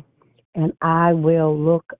thee, and I will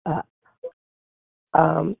look up."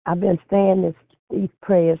 I've been saying these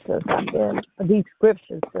prayers these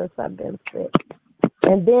scriptures since I've been sick.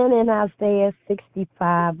 And then in Isaiah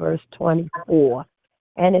 65, verse 24,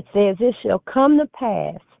 and it says, "It shall come to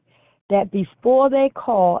pass that before they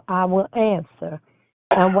call, I will answer,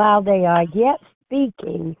 and while they are yet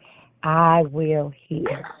speaking, I will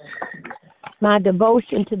hear." My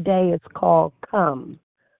devotion today is called Come.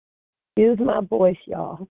 Use my voice,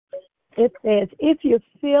 y'all. It says, if you're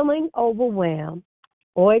feeling overwhelmed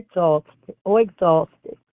or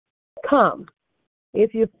exhausted, come.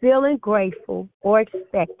 If you're feeling grateful or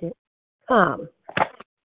expectant, come.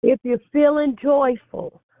 If you're feeling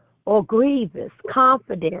joyful or grievous,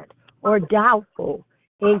 confident or doubtful,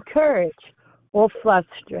 encouraged or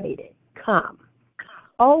frustrated, come.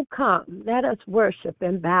 Oh, come, let us worship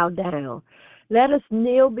and bow down. Let us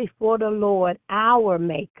kneel before the Lord, our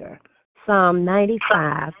Maker. Psalm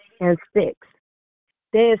 95 and 6.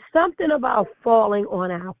 There's something about falling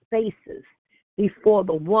on our faces before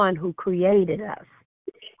the one who created us.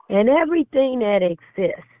 And everything that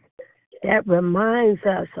exists that reminds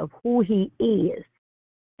us of who he is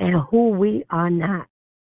and who we are not.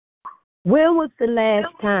 When was the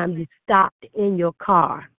last time you stopped in your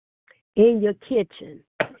car, in your kitchen,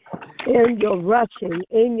 in your rushing,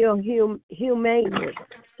 in your humaneness,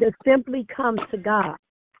 to simply come to God?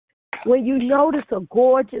 When you notice a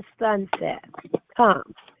gorgeous sunset, come.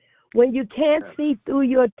 When you can't see through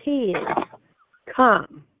your tears,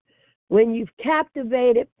 come. When you're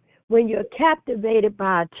captivated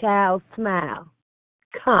by a child's smile,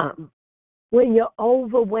 come. When you're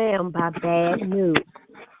overwhelmed by bad news,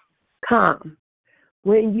 come.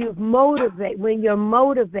 When you're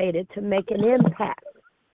motivated to make an impact,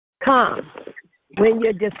 come. When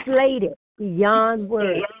you're deflated beyond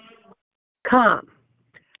words,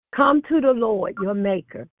 Come to the Lord, your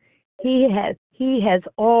Maker. He has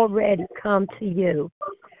already come to you.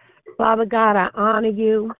 Father God, I honor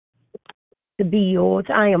you to be yours.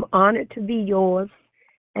 I am honored to be yours,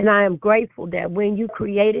 and I am grateful that when you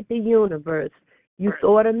created the universe, you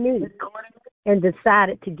thought of me and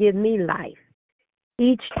decided to give me life.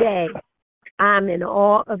 Each day, I'm in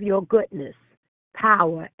awe of your goodness,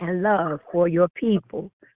 power, and love for your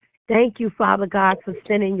people. Thank you, Father God, for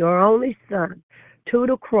sending your only Son to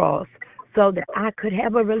the cross so that I could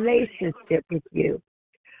have a relationship with you.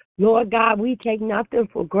 Lord God, we take nothing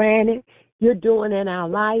for granted you're doing in our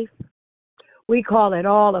life. We call it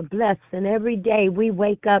all a blessing. Every day we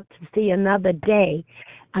wake up to see another day,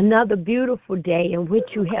 another beautiful day in which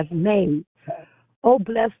you have made. Oh,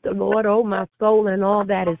 bless the Lord, oh, my soul, and all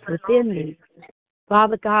that is within me.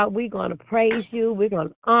 Father God, we're going to praise you. We're going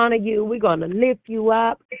to honor you. We're going to lift you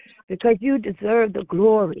up because you deserve the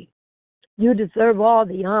glory. You deserve all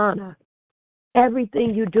the honor.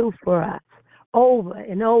 Everything you do for us over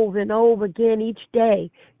and over and over again each day.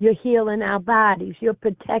 You're healing our bodies. You're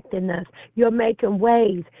protecting us. You're making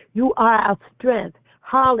ways. You are our strength.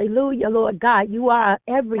 Hallelujah, Lord God. You are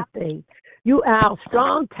everything. You are our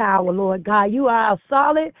strong tower, Lord God. You are our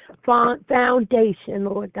solid foundation,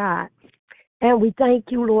 Lord God. And we thank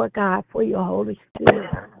you, Lord God, for your Holy Spirit.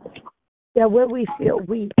 That when we feel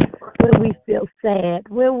weak, when we feel sad,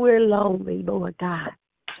 when we're lonely, Lord God,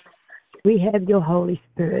 we have your Holy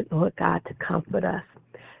Spirit, Lord God, to comfort us,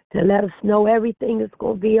 to let us know everything is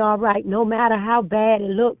going to be all right, no matter how bad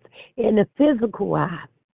it looks in the physical eye.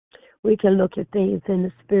 We can look at things in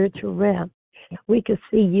the spiritual realm. We can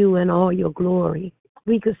see you in all your glory.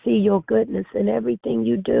 We can see your goodness in everything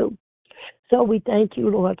you do. So we thank you,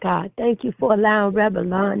 Lord God. Thank you for allowing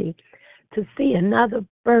Reverend Lonnie to see another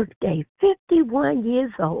birthday, 51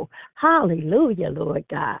 years old. Hallelujah, Lord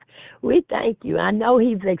God. We thank you. I know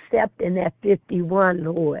he's accepting that 51,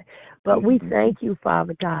 Lord. But we thank you,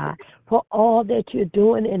 Father God, for all that you're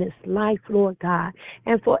doing in his life, Lord God,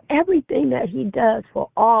 and for everything that he does for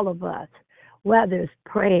all of us, whether it's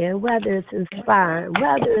praying, whether it's inspiring,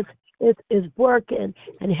 whether it's working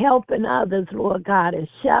and helping others, Lord God, and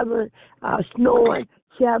showering,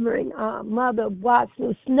 Mother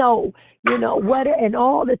watching snow, and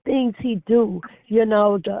all the things he do,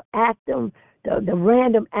 the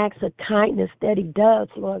random acts of kindness that he does,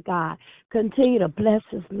 Lord God. Continue to bless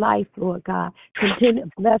his life, Lord God. Continue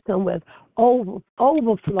to bless him with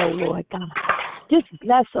overflow, Lord God. Just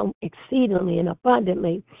bless him exceedingly and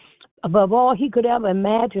abundantly, above all he could ever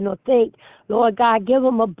imagine or think. Lord God, give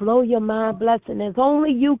him a blow-your-mind blessing as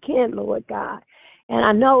only you can, Lord God. And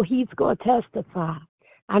I know he's going to testify.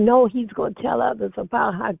 I know he's going to tell others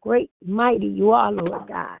about how great, mighty you are, Lord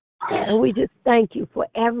God. And we just thank you for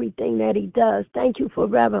everything that he does. Thank you for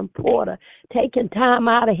Reverend Porter taking time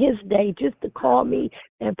out of his day just to call me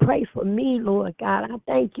and pray for me, Lord God. I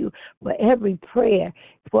thank you for every prayer,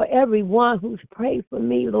 for everyone who's prayed for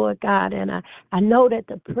me, Lord God. And I know that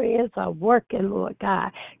the prayers are working, Lord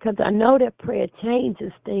God, because I know that prayer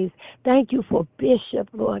changes things. Thank you for Bishop,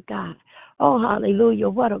 Lord God. Oh, hallelujah.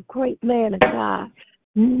 What a great man of God.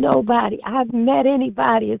 Nobody, I've met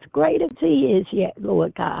anybody as great as he is yet,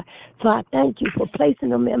 Lord God. So I thank you for placing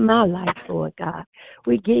him in my life, Lord God.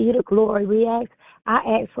 We give you the glory. I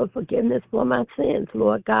ask for forgiveness for my sins,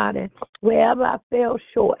 Lord God, and wherever I fell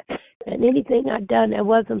short and anything I've done that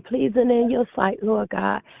wasn't pleasing in your sight, Lord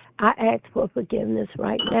God, I ask for forgiveness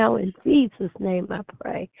right now. In Jesus' name I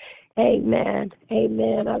pray. Amen.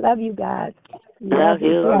 Amen. I love you guys. Love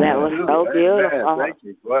you. That was so beautiful. Thank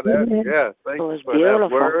you for that. Yeah, thank you for that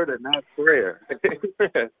word and that prayer.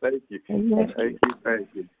 Thank you. Thank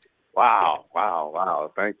you. Wow.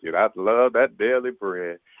 Thank you. I love that daily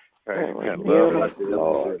bread. Love that daily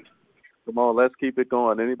bread. Come on, let's keep it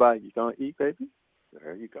going. Anybody, you gonna eat, baby?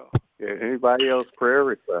 There you go. Yeah, anybody else prayer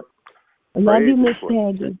request? I love you, Miss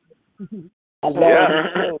Peggy. I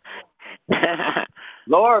love you.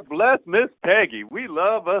 Lord bless Miss Peggy. We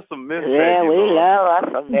love us some Miss Peggy. Yeah, we love us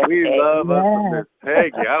some Miss Peggy. We love us some Miss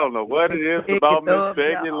Peggy. I don't know what it is about Miss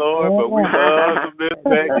Peggy, Lord, but we love some Miss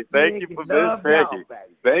Peggy. Thank you for Miss Peggy.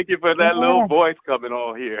 Thank you for that little voice coming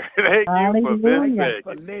on here. Thank you for Miss Peggy.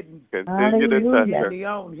 Continue to touch her.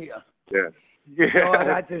 Yes. Lord,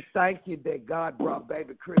 I just thank you that God brought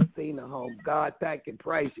baby Christina home. God, thank and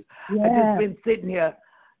praise you. I just been sitting here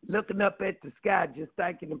looking up at the sky, just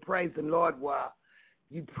thanking and praising Lord while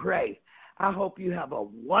you pray. I hope you have a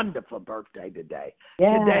wonderful birthday today.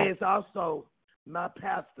 Yeah. Today is also my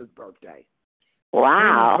pastor's birthday.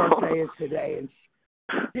 Wow. His birthday is today, and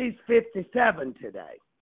she's 57 today.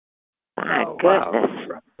 Wow. My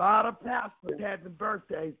goodness. A lot of pastors having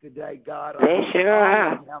birthdays today, God. They sure are.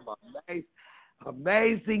 Have an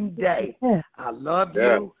amazing day. I love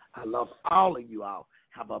you. I love all of you all.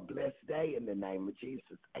 Have a blessed day in the name of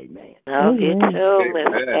Jesus. Amen. Love you too, Miss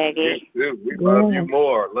Peggy. We love you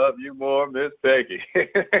more. Love you more, Miss Peggy.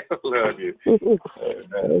 Love you.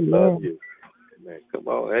 Amen. Love you. Amen. Come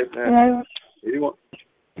on. Amen.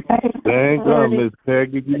 Dang God, Miss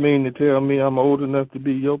Peggy, you mean to tell me I'm old enough to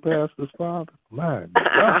be your pastor's father? My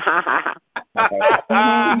God.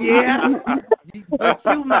 Yeah.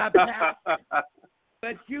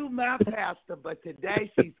 But you my pastor. But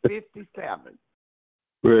today she's 57.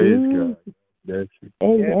 Praise God. That's it.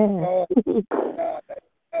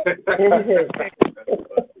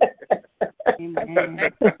 Amen.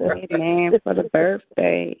 Amen for the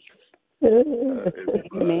birthday.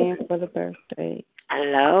 Amen for the birthday.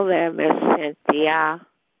 Hello there, Miss Cynthia.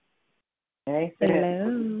 Hey.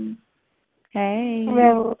 Hello. Hey.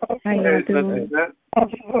 Hello. How y'all doing?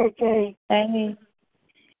 Happy birthday. Hey.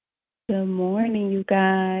 Good morning, you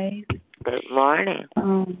guys. Good morning.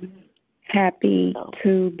 Happy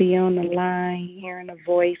to be on the line, hearing the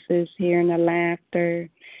voices, hearing the laughter,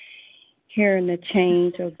 hearing the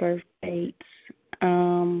change of birth dates.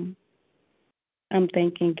 I'm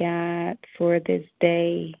thanking God for this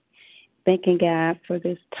day, thanking God for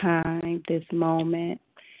this time, this moment,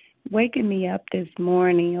 waking me up this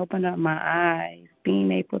morning, open up my eyes,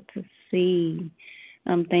 being able to see.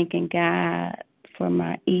 I'm thanking God for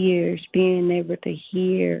my ears, being able to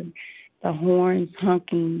hear the horns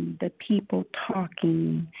honking, the people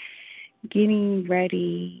talking, getting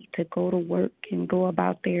ready to go to work and go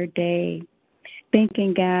about their day.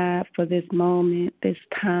 Thanking God for this moment, this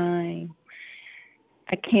time.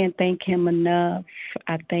 I can't thank him enough.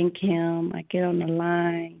 I thank him. I get on the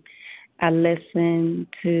line. I listen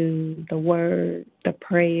to the word, the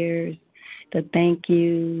prayers, the thank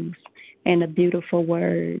yous, and the beautiful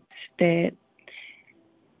words that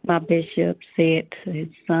my bishop said to his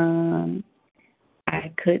son.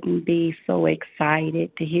 I couldn't be so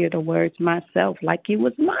excited to hear the words myself like it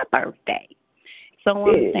was my birthday. So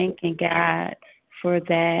I'm thanking God for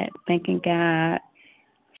that, thanking God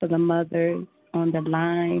for the mothers on the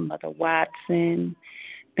line, Mother Watson,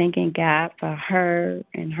 thanking God for her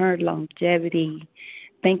and her longevity,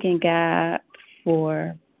 thanking God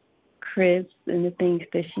for Chris and the things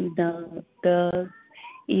that she does,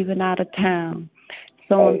 even out of town.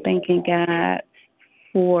 So I'm thanking God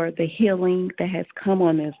for the healing that has come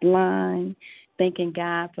on this line, thanking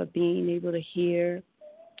God for being able to hear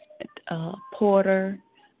Porter's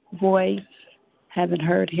voice. Haven't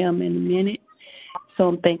heard him in a minute. So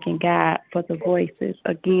I'm thanking God for the voices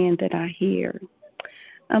again that I hear.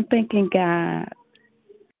 I'm thanking God.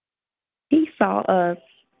 He saw us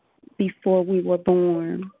before we were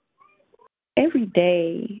born. Every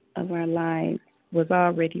day of our lives was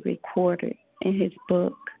already recorded in his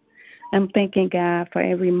book. I'm thanking God for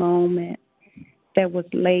every moment that was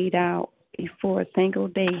laid out before a single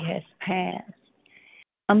day has passed.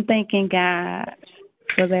 I'm thanking God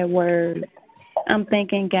for that word. I'm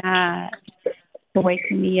thanking God for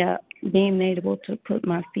waking me up, being able to put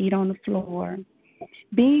my feet on the floor,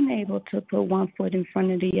 being able to put one foot in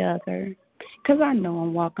front of the other, because I know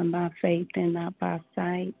I'm walking by faith and not by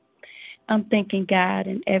sight. I'm thanking God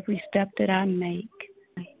in every step that I make.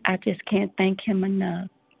 I just can't thank him enough.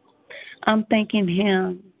 I'm thanking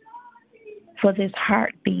him for this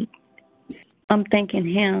heartbeat. I'm thanking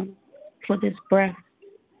him for this breath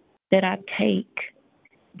that I take,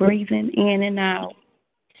 breathing in and out,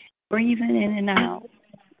 breathing in and out.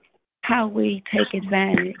 How we take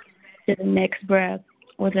advantage to the next breath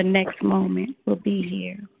or the next moment will be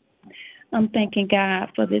here. I'm thanking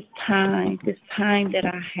God for this time that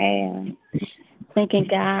I have. Thanking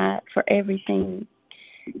God for everything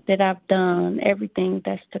that I've done, everything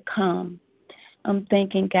that's to come. I'm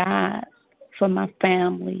thanking God for my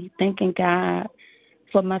family, thanking God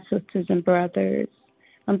for my sisters and brothers.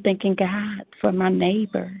 I'm thanking God for my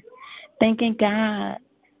neighbor, thanking God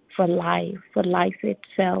for life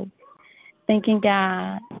itself, thanking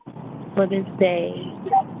God for this day.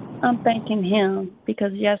 I'm thanking him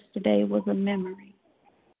because yesterday was a memory.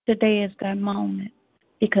 Today is that moment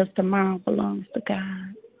because tomorrow belongs to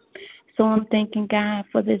God. So I'm thanking God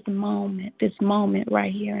for this moment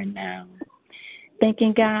right here and now.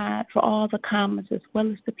 Thanking God for all the commas as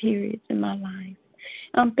well as the periods in my life.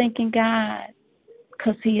 I'm thanking God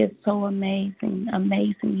because he is so amazing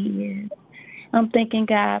he is. I'm thanking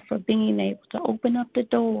God for being able to open up the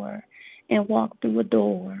door and walk through a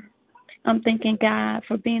door. I'm thanking God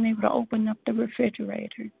for being able to open up the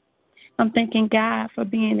refrigerator. I'm thanking God for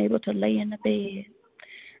being able to lay in the bed.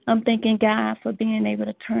 I'm thanking God for being able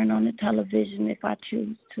to turn on the television if I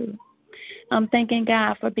choose to. I'm thanking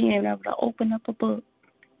God for being able to open up a book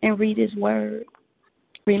and read His Word,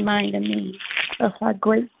 reminding me of how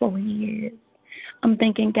grateful He is. I'm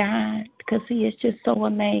thanking God because He is just so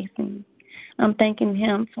amazing. I'm thanking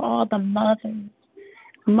Him for all the mothers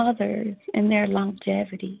and their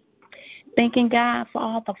longevity. Thanking God for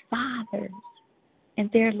all the fathers and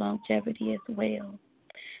their longevity as well.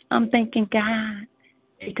 I'm thanking God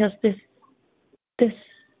because this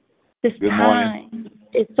time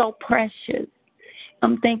is so precious.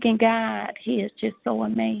 I'm thanking God He is just so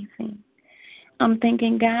amazing. I'm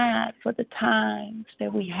thanking God for the times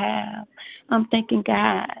that we have. I'm thanking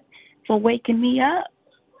God for waking me up,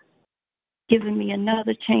 giving me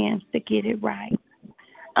another chance to get it right.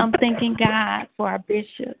 I'm thanking God for our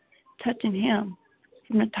bishop, touching him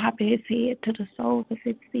from the top of his head to the soles of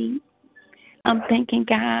his feet. I'm thanking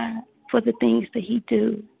God for the things that He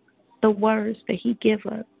do, the words that He give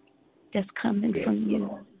us that's coming from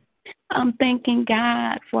You. I'm thanking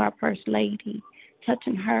God for our First Lady,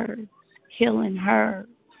 touching her, healing her,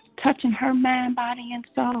 touching her mind, body, and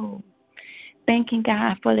soul. Thanking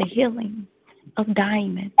God for the healing of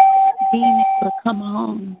Diamond, being able to come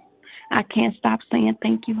home. I can't stop saying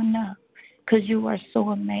thank You enough because You are so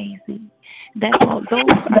amazing. That's all. Those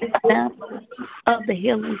are examples of the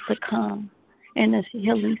healings to come and the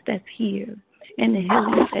healings that's here and the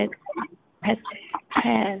healings that has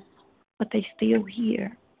passed, but they still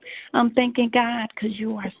here. I'm thanking God because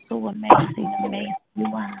You are so amazing, amazing You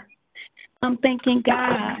are. I'm thanking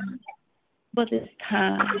God for this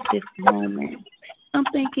time, this moment. I'm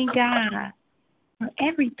thanking God for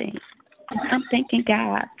everything. I'm thanking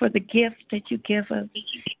God for the gifts that You give us.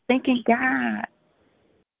 Thanking God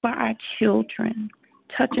for our children,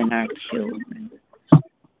 touching our children.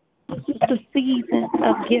 This is the season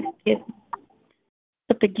of gift giving,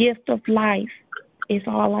 but the gift of life is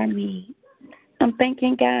all I need. I'm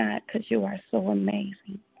thanking God because You are so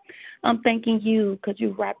amazing. I'm thanking You because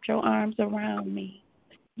You wrapped Your arms around me.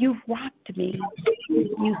 You've rocked me.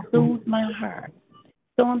 You soothed my heart.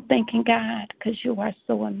 So I'm thanking God because You are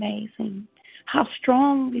so amazing. How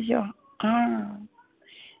strong is Your arm?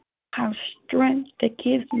 How strength that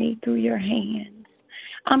gives me through Your hands.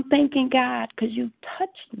 I'm thanking God because You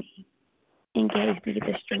touched me and gave me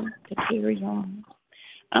the strength to carry on.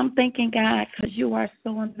 I'm thanking God because You are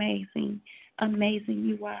so amazing. Amazing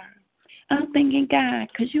You are. I'm thanking God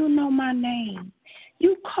because You know my name.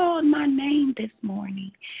 You called my name this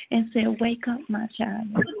morning and said, wake up, my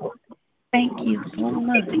child. Thank You so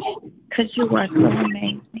much because You are so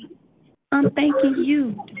amazing. I'm thanking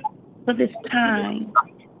You for this time,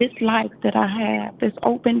 this life that I have, this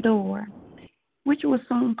open door, which will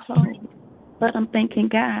soon close. But I'm thanking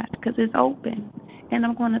God because it's open, and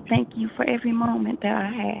I'm going to thank You for every moment that I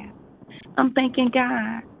have. I'm thanking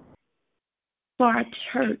God for our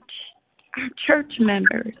church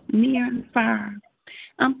members, near and far.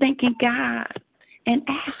 I'm thanking God and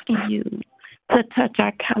asking You to touch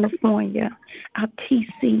our California, our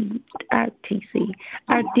DC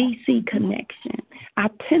connection, our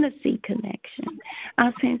Tennessee connection.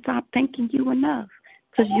 I can't stop thanking You enough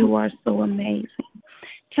because You are so amazing.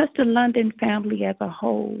 Just the London family as a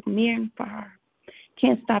whole, near and far.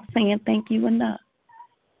 Can't stop saying thank You enough.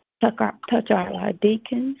 Touch our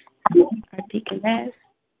deacons, our deaconess,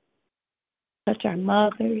 touch our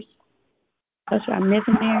mothers, touch our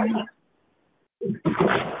missionaries.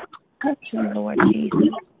 Touch them, Lord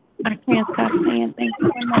Jesus. I can't stop saying thank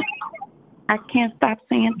You enough. I can't stop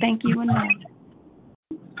saying thank You enough.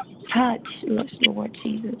 Touch us, Lord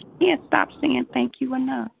Jesus. Can't stop saying thank You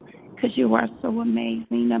enough because You are so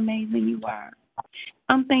amazing, amazing You are.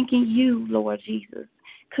 I'm thanking You, Lord Jesus,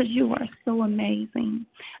 because You are so amazing.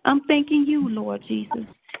 I'm thanking You, Lord Jesus,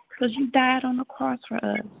 because You died on the cross for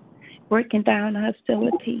us, breaking down the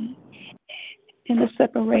hostility and the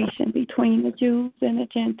separation between the Jews and the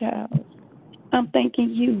Gentiles. I'm thanking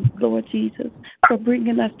You, Lord Jesus, for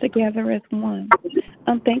bringing us together as one.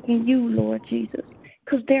 I'm thanking You, Lord Jesus,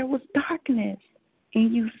 because there was darkness,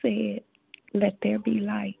 and You said, let there be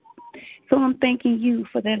light. So I'm thanking You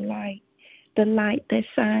for that light, the light that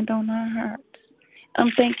shined on our hearts.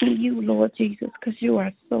 I'm thanking You, Lord Jesus, because You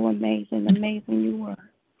are so amazing, amazing You are.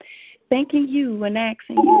 Thanking You and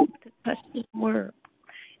asking You to touch this world.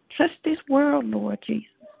 Touch this world, Lord Jesus.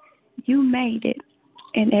 You made it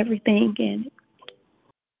and everything in it.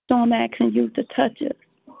 So I'm asking You to touch us,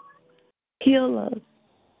 heal us,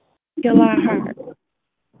 heal our hearts,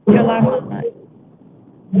 heal our minds,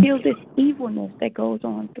 heal this evilness that goes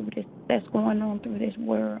on through this, that's going on through this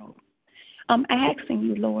world. I'm asking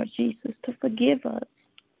You, Lord Jesus, to forgive us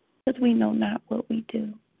because we know not what we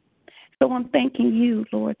do. So I'm thanking you,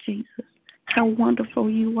 Lord Jesus, how wonderful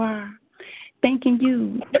you are. Thanking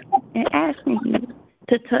you and asking you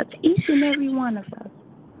to touch each and every one of us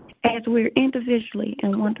as we're individually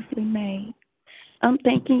and wonderfully made. I'm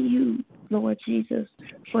thanking you, Lord Jesus,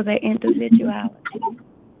 for their individuality.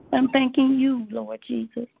 I'm thanking you, Lord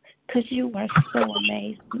Jesus, because you are so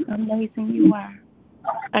amazing you are.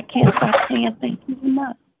 I can't stop saying thank you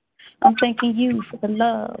enough. I'm thanking you for the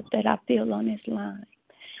love that I feel on this line.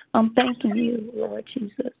 I'm thanking you, Lord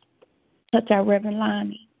Jesus. Touch our Reverend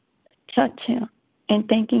Lonnie. Touch him. And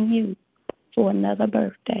thanking you for another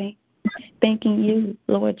birthday. Thanking you,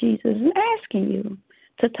 Lord Jesus, and asking you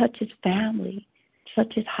to touch his family,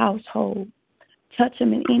 touch his household, touch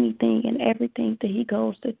him in anything and everything that he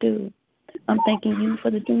goes to do. I'm thanking you for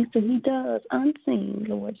the things that he does, unseen,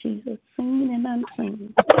 Lord Jesus, seen and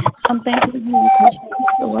unseen. I'm thanking you because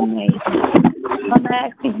you're so amazing. I'm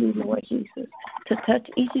asking you, Lord Jesus, to touch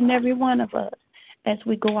each and every one of us as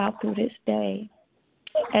we go out through this day,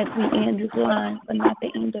 as we end this line, but not the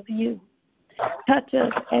end of you. Touch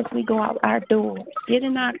us as we go out our doors, get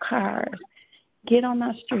in our cars, get on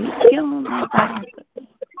our streets, get on our bicycles.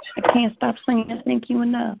 I can't stop saying thank you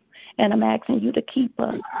enough. And I'm asking you to keep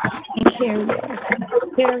us and carry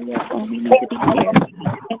us when we need to be carried,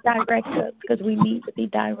 and direct us because we need to be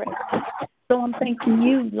directed. So I'm thanking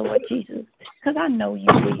you, Lord Jesus, because I know you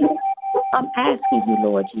will. I'm asking you,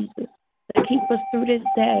 Lord Jesus, to keep us through this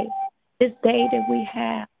day that we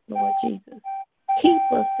have, Lord Jesus. Keep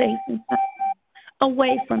us safe and sound,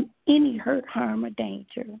 away from any hurt, harm, or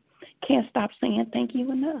danger. Can't stop saying thank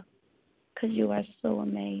you enough because you are so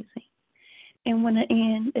amazing. And when the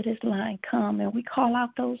end of this line comes and we call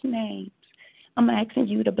out those names, I'm asking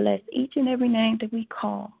you to bless each and every name that we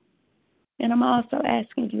call. And I'm also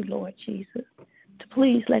asking you, Lord Jesus, to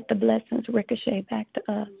please let the blessings ricochet back to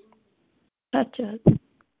us. Touch us.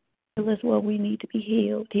 Tell us where we need to be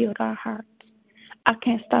healed. Heal our hearts. I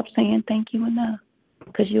can't stop saying thank you enough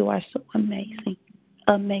because you are so amazing.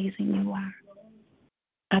 Amazing you are.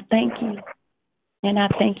 I thank you. And I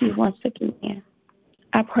thank you once again.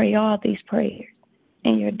 I pray all these prayers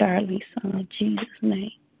in your darling Son, Jesus'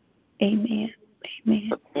 name. Amen. Amen.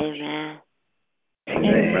 Amen.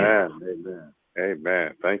 Amen. Amen.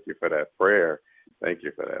 Amen. Thank you for that prayer. Thank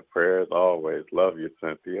you for that prayer as always. Love you,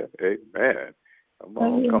 Cynthia. Amen. Come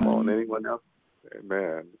on. Anyone else?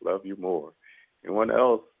 Amen. Love you more. Anyone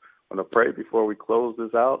else want to pray before we close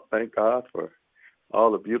this out? Thank God for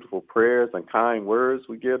all the beautiful prayers and kind words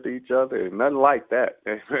we give to each other. And nothing like that.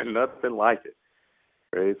 Nothing like it.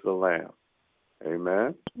 Praise the Lamb.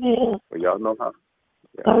 Amen. Yeah. Well, y'all know how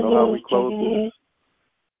we close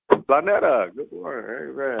this. Planetta, good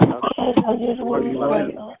morning. Amen. I just want to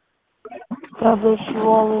say, God bless you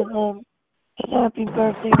all, and happy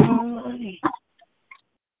birthday, Lonnie.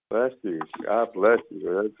 Bless you. God bless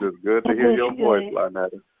you. It's just good to hear your voice,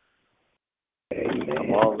 Planetta.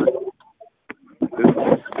 Amen.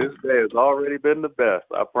 This day has already been the best.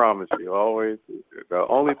 I promise you. Always. The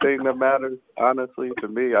only thing that matters, honestly, to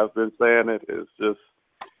me, I've been saying it, is just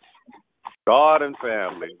God and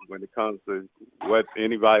family when it comes to what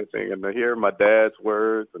anybody thinks. And to hear my dad's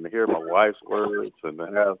words and to hear my wife's words and to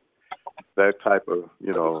have that type of,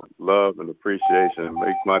 love and appreciation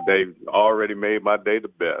makes my day, already made my day the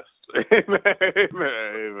best. Amen.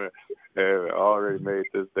 Amen. Amen. Already made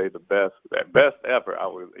this day the best. That best ever, I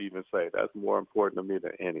would even say. That's more important to me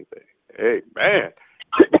than anything. Amen.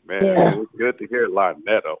 Man, it's good to hear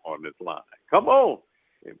Lynetta on this line. Come on.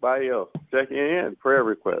 Anybody else? Checking in. Prayer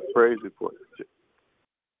request. Praise report.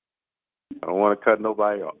 I don't want to cut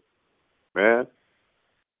nobody off. Man.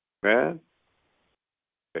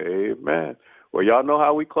 Amen. Well, y'all know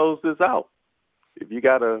how we close this out. If you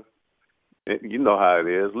got you know how it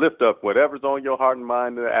is. Lift up whatever's on your heart and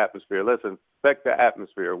mind in the atmosphere. Let's infect the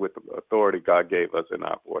atmosphere with the authority God gave us in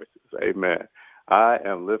our voices. Amen. I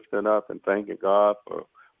am lifting up and thanking God for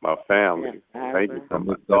my family. Thank you for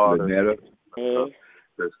my daughter,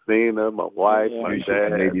 Christina, my wife, my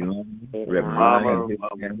dad, my mama,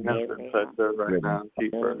 touch her right now.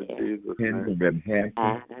 Keep her in Jesus' name.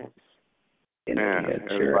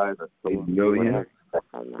 Everybody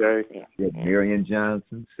Marion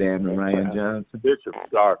Johnson, Sam Ryan Johnson. Bishop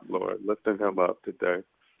Stark, Lord, lifting him up today.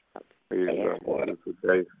 He's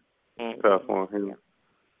today tough on him.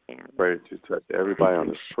 Pray that you touch everybody on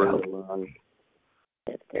this prayer line.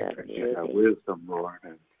 And wisdom, Lord.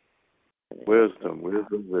 And wisdom.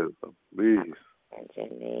 Please.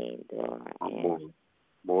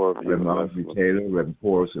 More of Reverend Audrey Taylor, Reverend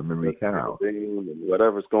Forrest, and Marie Kyle.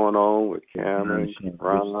 Whatever's going on with Cameron,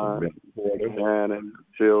 Ron, Shannon,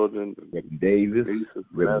 children, Reverend Davis,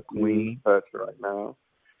 Reverend Queen, touch right now.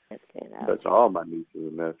 Touch all my nieces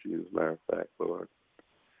and nephews, matter of fact, Lord.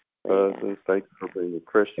 Husbands, thank you for bringing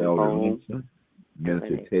Christian home.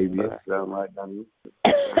 Minister Tavia. Sound like I'm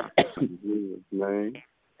in Jesus' name.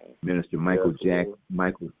 Minister Michael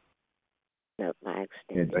Michael.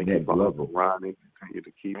 And thank you for Ronnie. Continue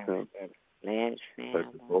to keep him. Lance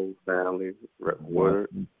Touch the whole family. Woodard.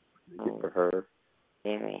 Thank you for her.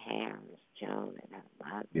 Mary Harris, Joan, and her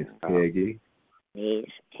mother. It's Peggy.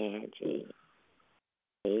 Niece Angie.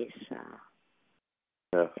 Lisa.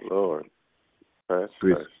 Yes, Lord.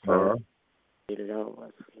 Chris Carr.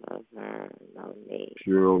 Lois, Laverne, Monique.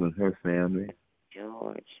 Cheryl and her family.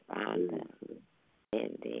 George, Rhonda,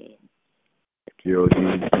 Cindy.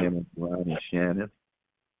 Geraldine, Cameron, Ron, and Shannon.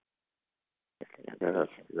 Yes.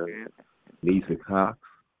 Lisa Cox.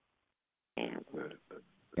 At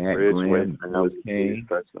Graham, Alice Kane.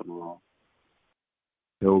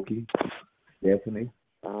 Toki. Stephanie.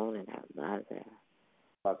 Bone and her mother.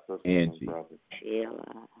 Angie. Sheila,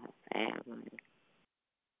 her family.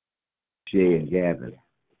 Shay and Gavin.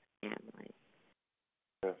 Family.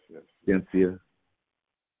 Yes. Cynthia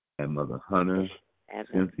and Mother Hunter.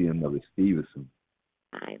 Cynthia and Mother Stevenson.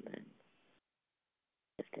 Simon.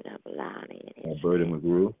 Lifted up Lonnie and his Alberta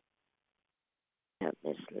McGrew. Up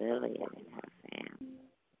Miss Lillian and her family.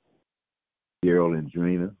 Gerald and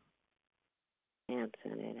Drina.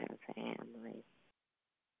 Hampton and her family.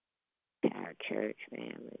 Our church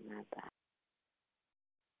family, my God.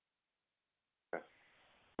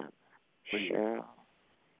 Cheryl.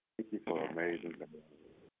 Thank you for amazing.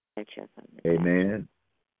 Amen.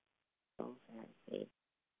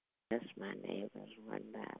 Just my neighbors one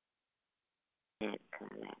by and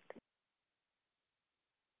collected.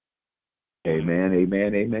 Amen.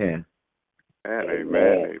 Amen.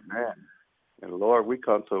 Amen. And Lord, we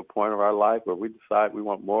come to a point of our life where we decide we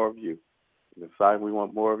want more of you. We decide we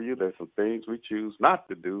want more of you. There's some things we choose not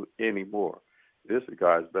to do anymore. This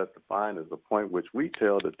regard is best defined as the point which we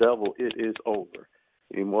tell the devil it is over.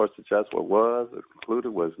 Any more suggests what was, is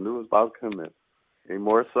concluded, what is new is about to commence. Any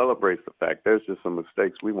more celebrates the fact there's just some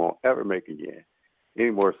mistakes we won't ever make again.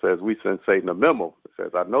 Any more says we send Satan a memo that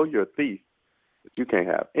says, I know you're a thief, but you can't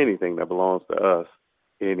have anything that belongs to us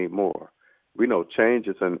anymore. We know change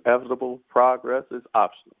is inevitable, progress is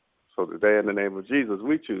optional. So today, in the name of Jesus,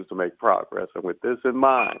 we choose to make progress. And with this in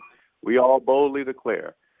mind, we all boldly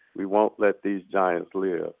declare we won't let these giants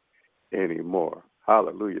live anymore.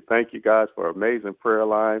 Hallelujah. Thank you guys for an amazing prayer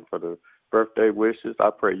line, for the birthday wishes. I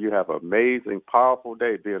pray you have an amazing, powerful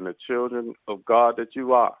day being the children of God that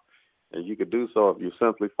you are. And you can do so if you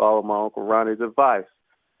simply follow my Uncle Ronnie's advice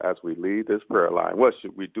as we lead this prayer line. What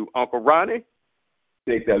should we do, Uncle Ronnie?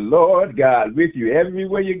 Take the Lord God with you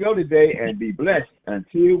everywhere you go today and be blessed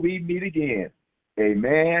until we meet again.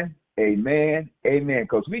 Amen, amen, amen.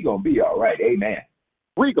 Because we're going to be all right. Amen.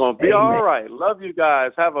 We're going to be all right. Love you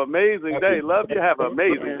guys. Have an amazing day. Love you. Have an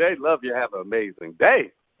amazing day. Love you. Have an amazing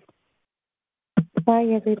day. Bye,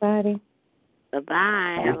 everybody.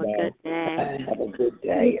 Bye-bye. Have a good day. Have a good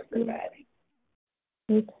day, everybody.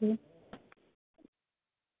 You too.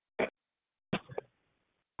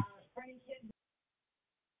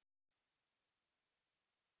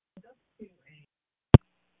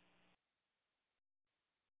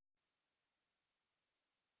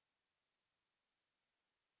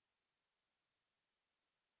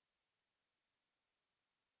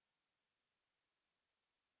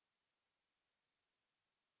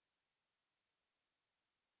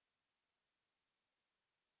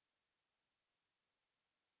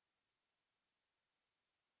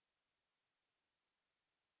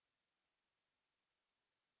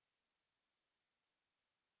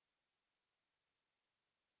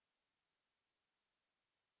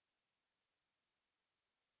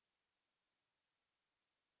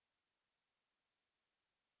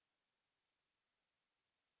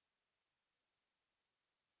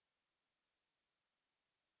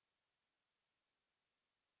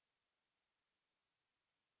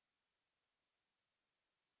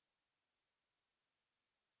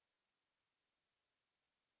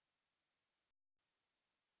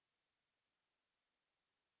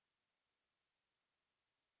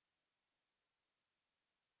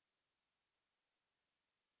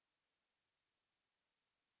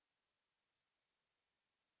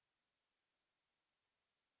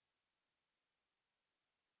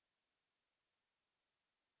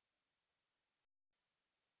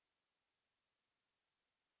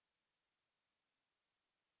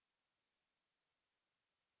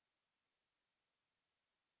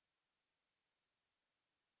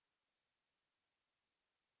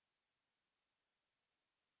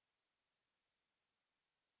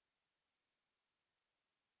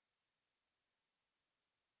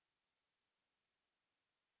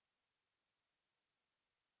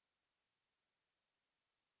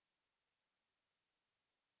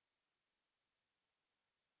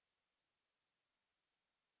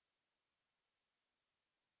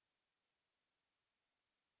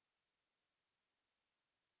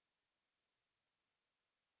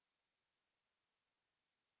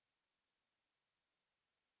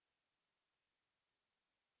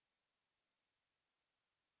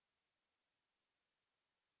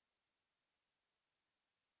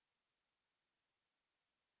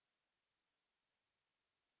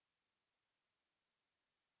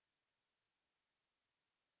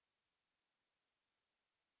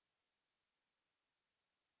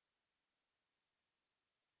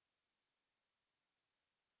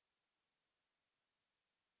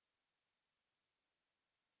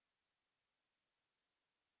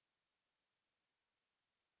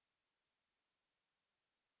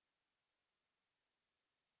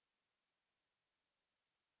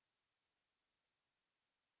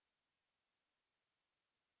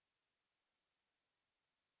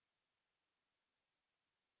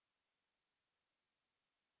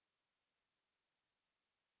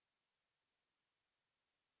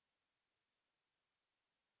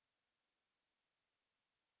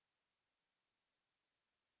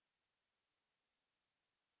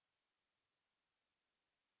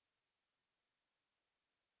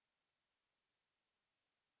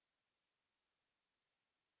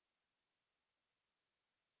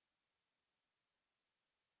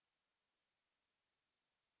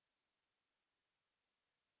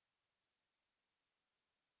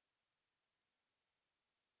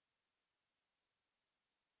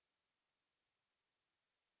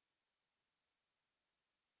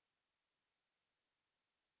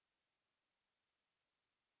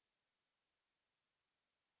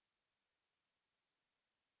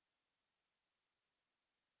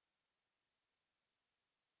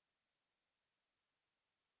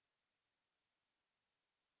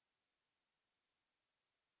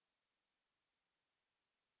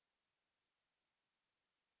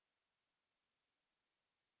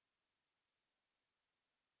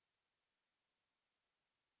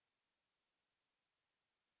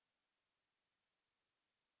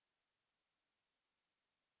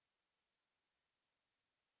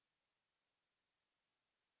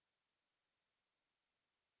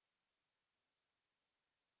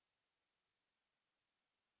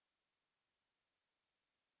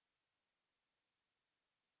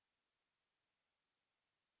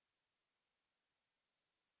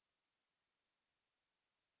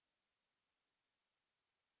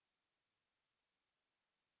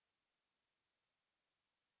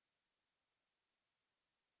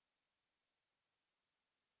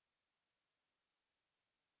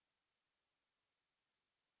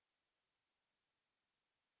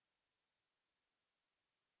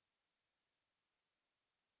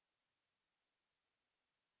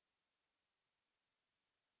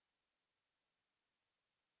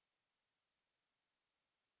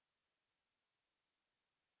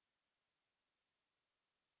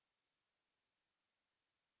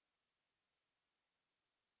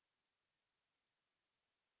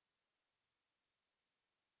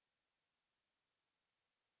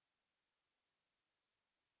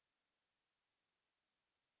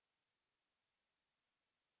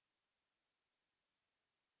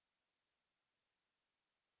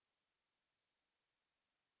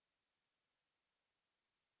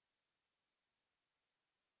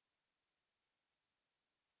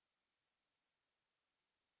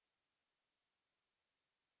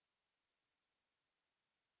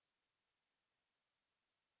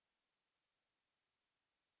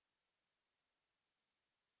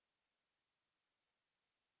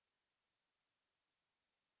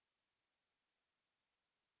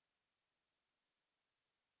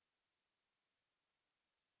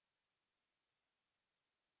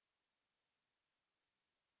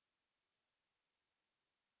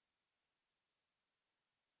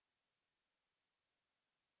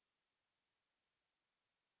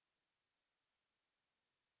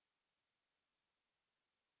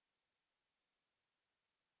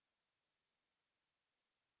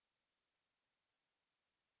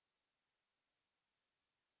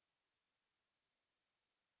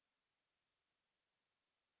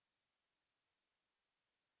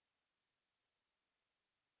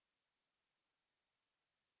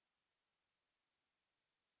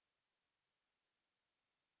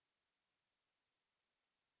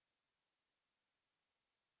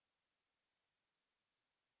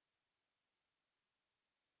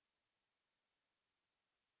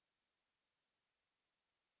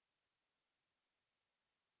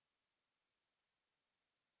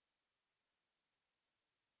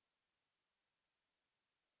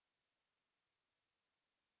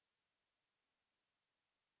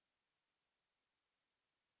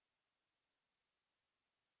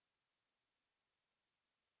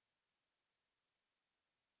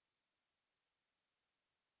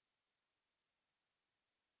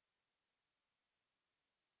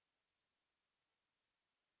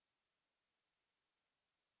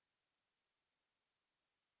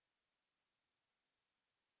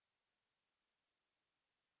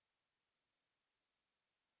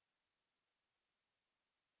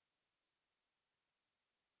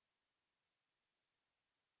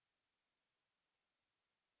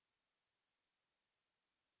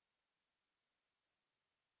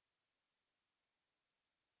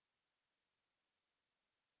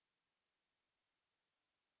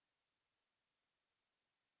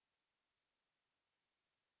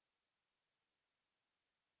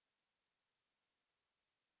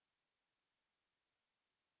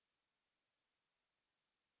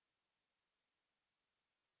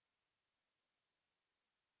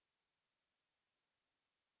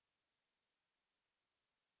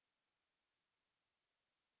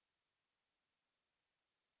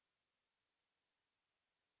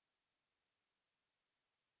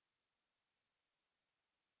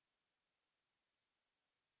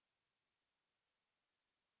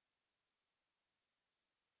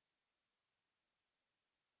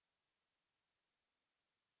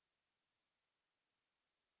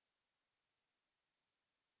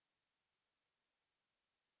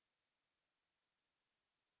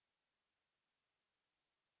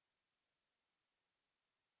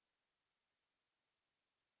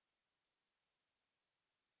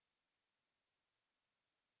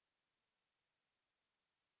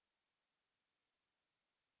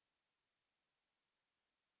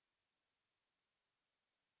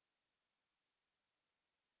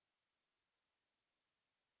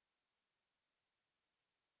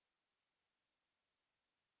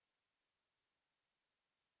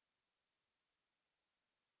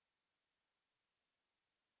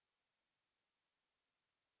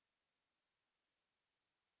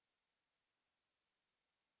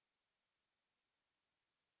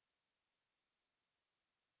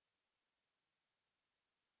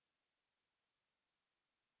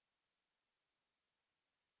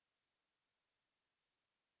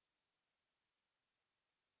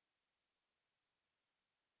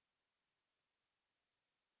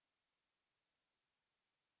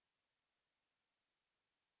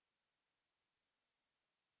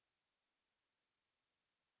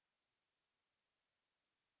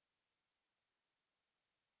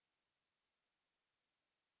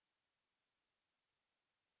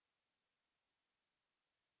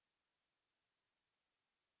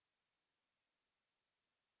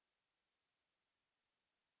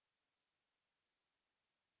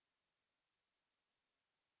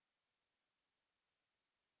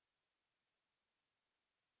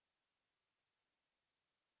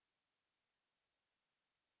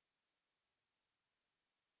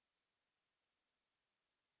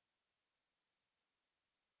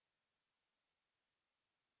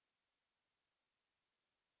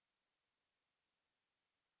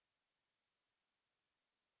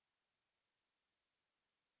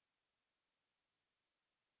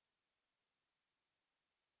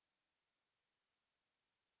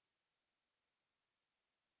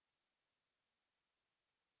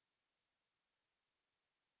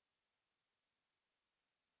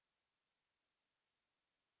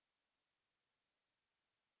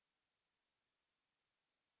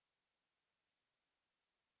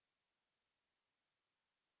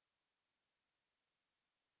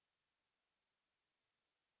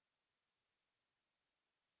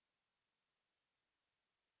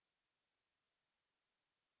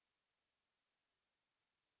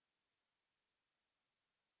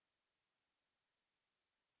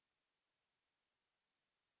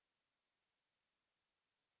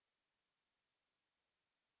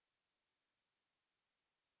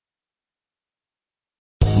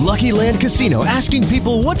 Lucky Land Casino, asking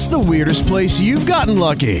people, what's the weirdest place you've gotten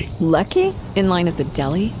lucky? Lucky? In line at the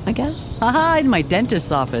deli, I guess? Aha, in my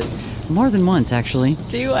dentist's office. More than once, actually.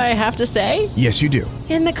 Do I have to say? Yes, you do.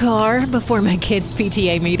 In the car before my kids'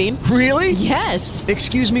 PTA meeting. Really? Yes.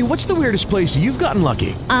 Excuse me, what's the weirdest place you've gotten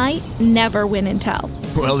lucky? I never win and tell.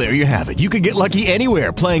 Well, there you have it. You can get lucky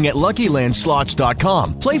anywhere, playing at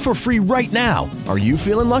LuckyLandSlots.com. Play for free right now. Are you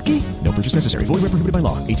feeling lucky? No purchase necessary. Void where prohibited by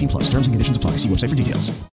law. 18+. Terms and conditions apply. See website for details.